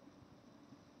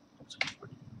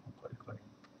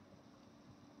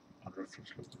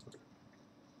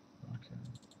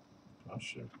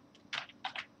 باشه.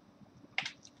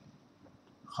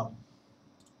 خب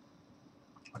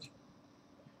اوکی.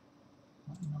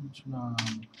 من اینو میتونم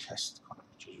تست کنم.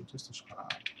 چجوری تستش کنم؟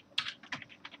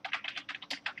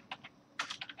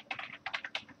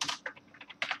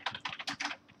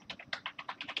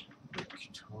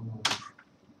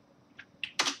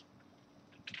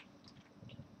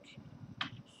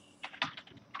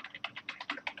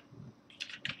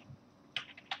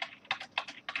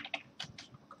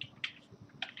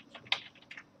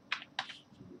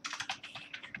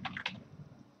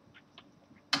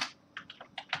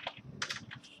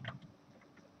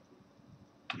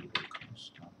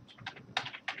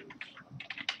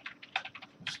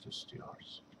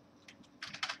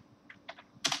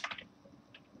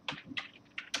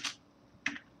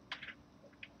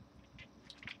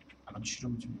 الان چی رو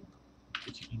میتونیم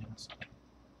یکی اینه مثلا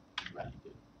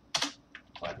ولیده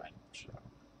باید ولید باشه،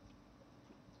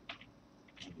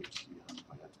 این یکی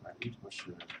هم باید ولید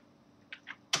باشه.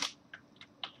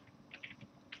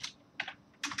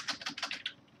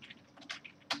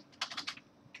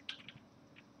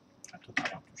 حتی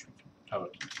تمام توش میتونیم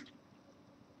تبایی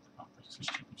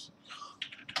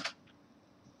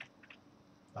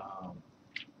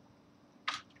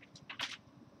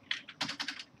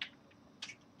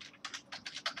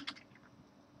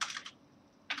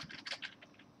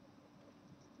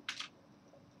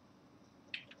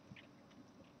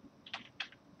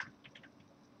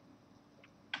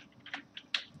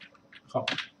خب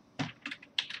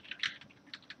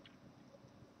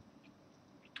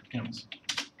این مثلا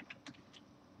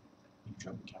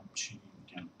اینجا میگم چی؟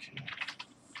 میگم که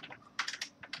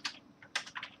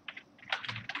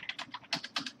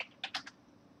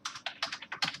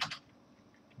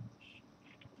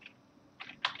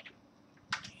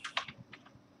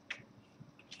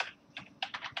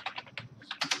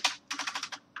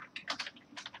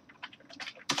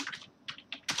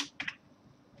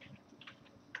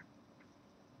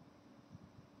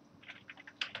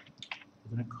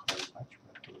بدون کالبک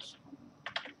باید درست کنم.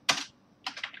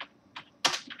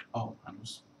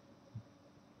 هنوز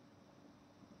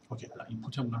اوکی، الان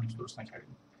اینپوتمون هنوز درست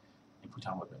نکردیم. اینپوت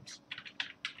هم باید بنویسیم.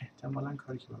 احتمالاً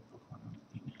کاری که باید بکنم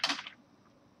اینه.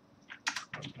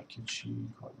 کالبک چی؟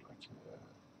 کالبک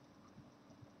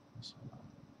مثلا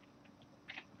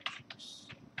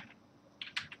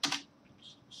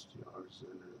استیارز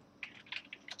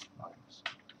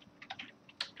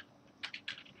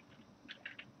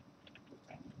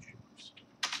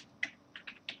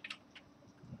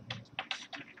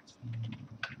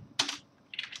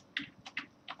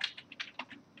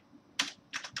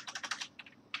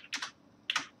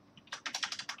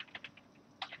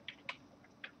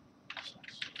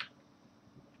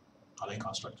حالا این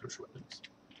کانستراکتورش رو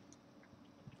بنویسیم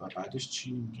و بعدش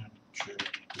چی میگن که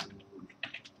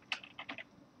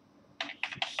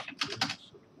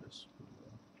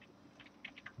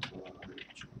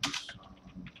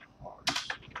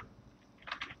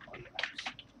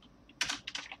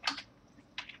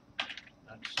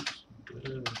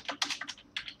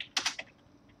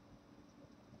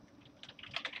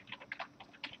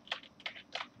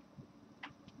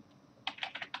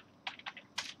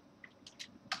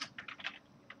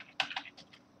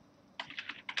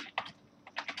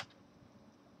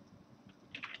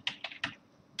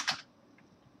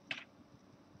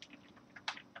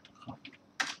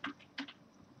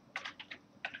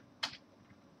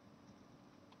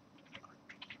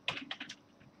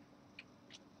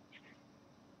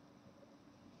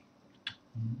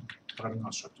فقط این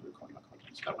کانستراکتور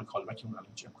کالبک در واقع کالبک اون الان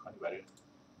هیچ امکانی برای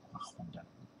خوندن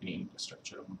این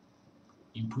استراکچرمون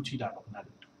اینپوتی در واقع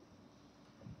نداره.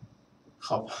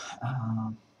 خب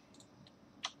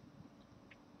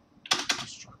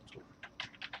کانستراکتور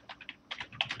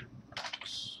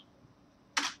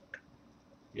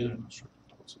یه دونه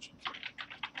کانستراکتور واسه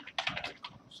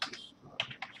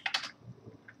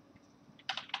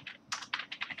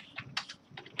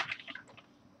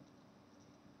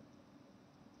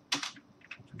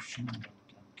توشین میگم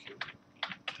که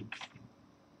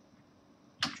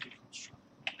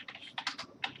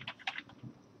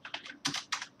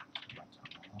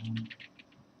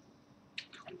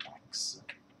کالبکس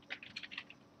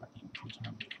و اینپوت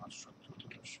هم یک کانستراکتور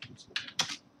داشت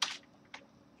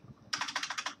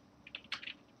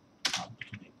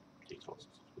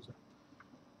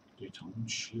دیتامون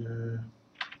چیه؟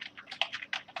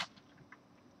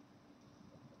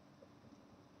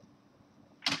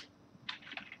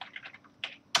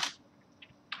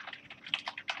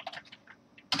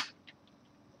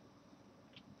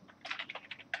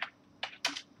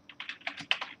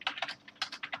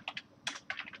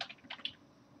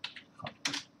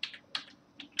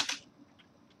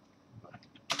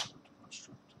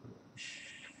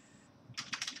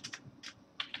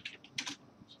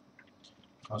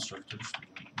 کانستراکتورش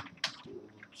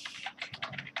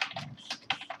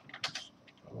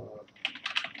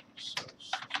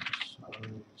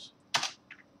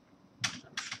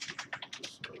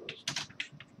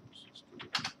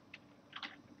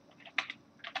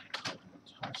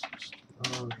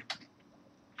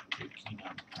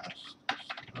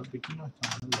بگین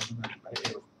احتمالا لازم نداره برای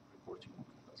ایرو ریپورتینگ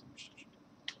ممکن لازم میشه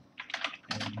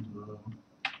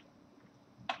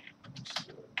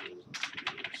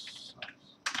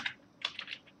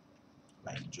و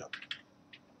اینجا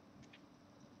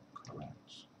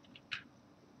current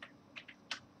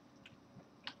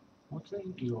اوکی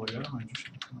این ایوری رو من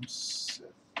جوش میکنم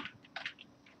صفر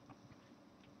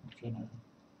ممکنه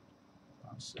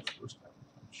من صفر روز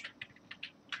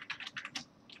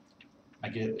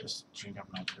اگه استرینگ هم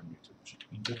ناترمینیتد باشه.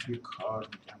 اینجا توی کار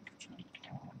میگم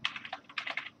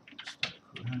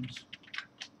current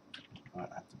و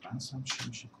ادوانس هم چی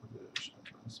میشه کدش؟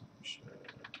 ادوانس هم میشه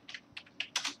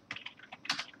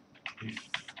if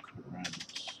current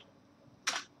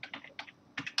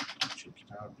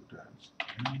چکتر بوده از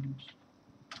end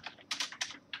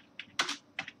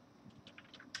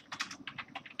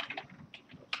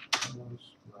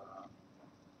و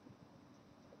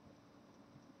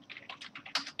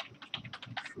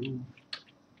true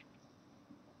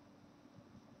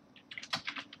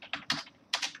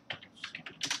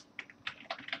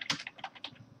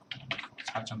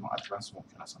هرچند ما ادوانس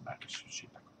ممکن اصلا برش چیز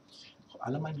نکنم. خب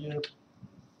الان من یه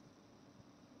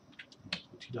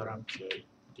اینپوتی دارم که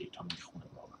دیتا میخونه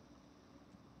واقعا.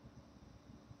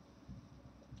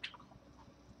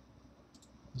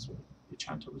 یه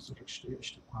چند تا بذار رشته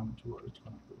اشتباه هم تو وارد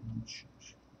کنم ببینم چی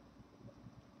میشه.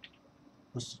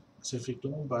 پس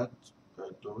سفیکتمون باید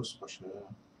درست باشه.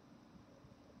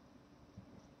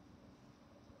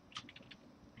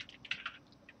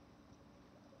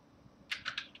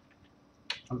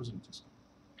 حالا بذاریم تست کنم.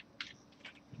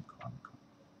 این کار میکنم.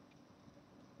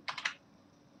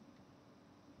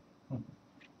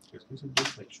 تست دو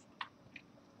فیل شد.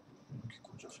 ببینیم که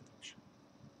کجا فیل میشه.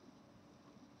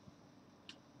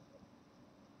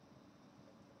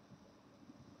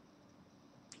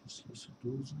 تست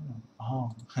دو بزنم.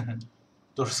 آها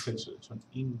درست فیل شده چون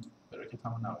این براکت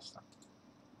همون نوستم.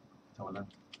 احتمالاً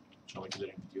شما که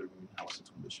دارین ویدیو رو ببینید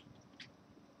حواستون بشه.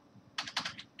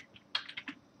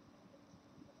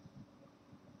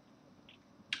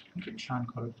 اینکه چند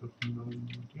کاراکتر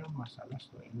ورودی هم مسئله است.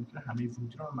 این که همه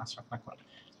ورودی رو مصرف نکنم.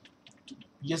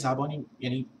 یه زبانی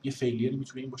یعنی یه فیلیری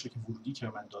میتونه این باشه که ورودی که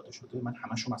به من داده شده من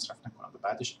همش رو مصرف نکنم و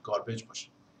بعدش گاربیج باشه.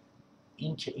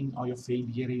 این که این آیا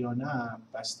فیلیره یا نه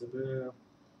بسته به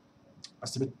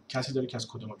کسی داره که از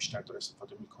کد ما بیشتر داره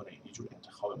استفاده میکنه. این یه جور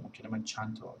انتخاب. ممکنه من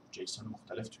چند تا جیسون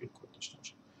مختلف توی کد داشته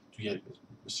باشم، توی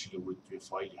استرینگ ورودی، توی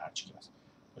فایلی هر چیزی هست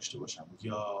داشته باشم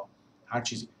یا هر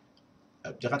چیزی.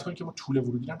 دقت کنید که ما طول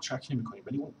ورودی رو هم چک نمی‌کنیم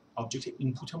ولی اون آبجکت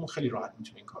اینپوتمون خیلی راحت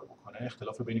میتونه این کارو بکنه.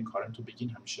 اختلاف بین کارنت و بگین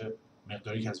همیشه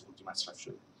مقداری که از ورودی مصرف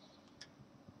شده.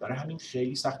 برای همین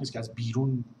خیلی سخت نیست که از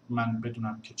بیرون من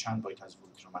بدونم که چند بایت از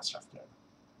ورودی رو مصرف کردم.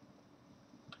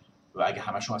 و اگه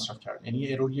همش رو مصرف کردم یعنی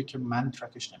یه اروریه که من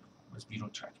ترکش نمی‌کنم، از بیرون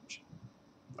ترک میشه.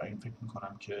 و این فکر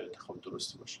می‌کنم که انتخاب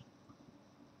درستی باشه.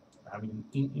 همین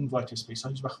این وایت اسپیس ها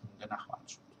هیچ وقت خونده نخواهند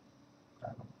شد.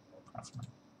 در واقع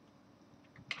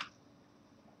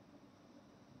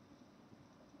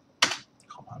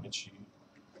خب همه چی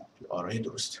آرای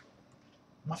درسته.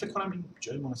 من فکر کنم این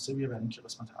جای مناسبیه برای اینکه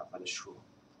قسمت اولش رو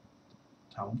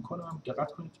تموم کنم.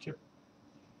 دقت کنید که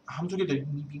همونطور که دارید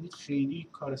می‌بینید خیلی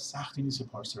کار سختی نیست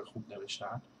پارسر خوب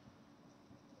نوشتن.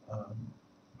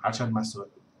 هرچند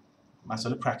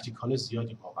مسائل پرکتیکال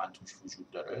زیادی واقعا توش وجود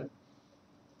داره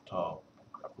تا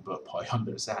به پایان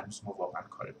برسه. هنوز ما واقعا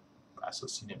کار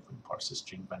اساسی نمی‌کنیم. پارس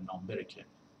استرینگ و نامبره که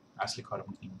اصل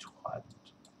کارمون این تو خواهد بود.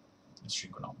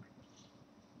 استرینگ و نامبر.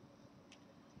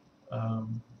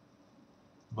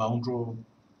 و اون رو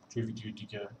توی ویدیو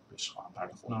دیگه بهش خواهم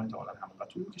پرداخت. اونم احتمالاً همونقدر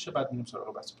طول می‌کشه. بعد میریم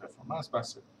سراغ بحث پرفورمنس،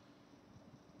 بحث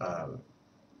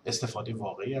استفاده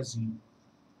واقعی از این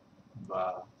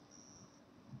و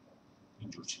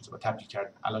اینجور چیزا و تبدیل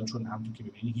کردن. الان چون همونطور که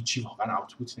می‌بینید هیچی واقعا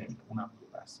آوتپوت نمیده. اونم یه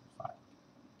بحث خواهد.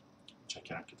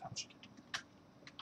 متشکرم که تماشا کردید.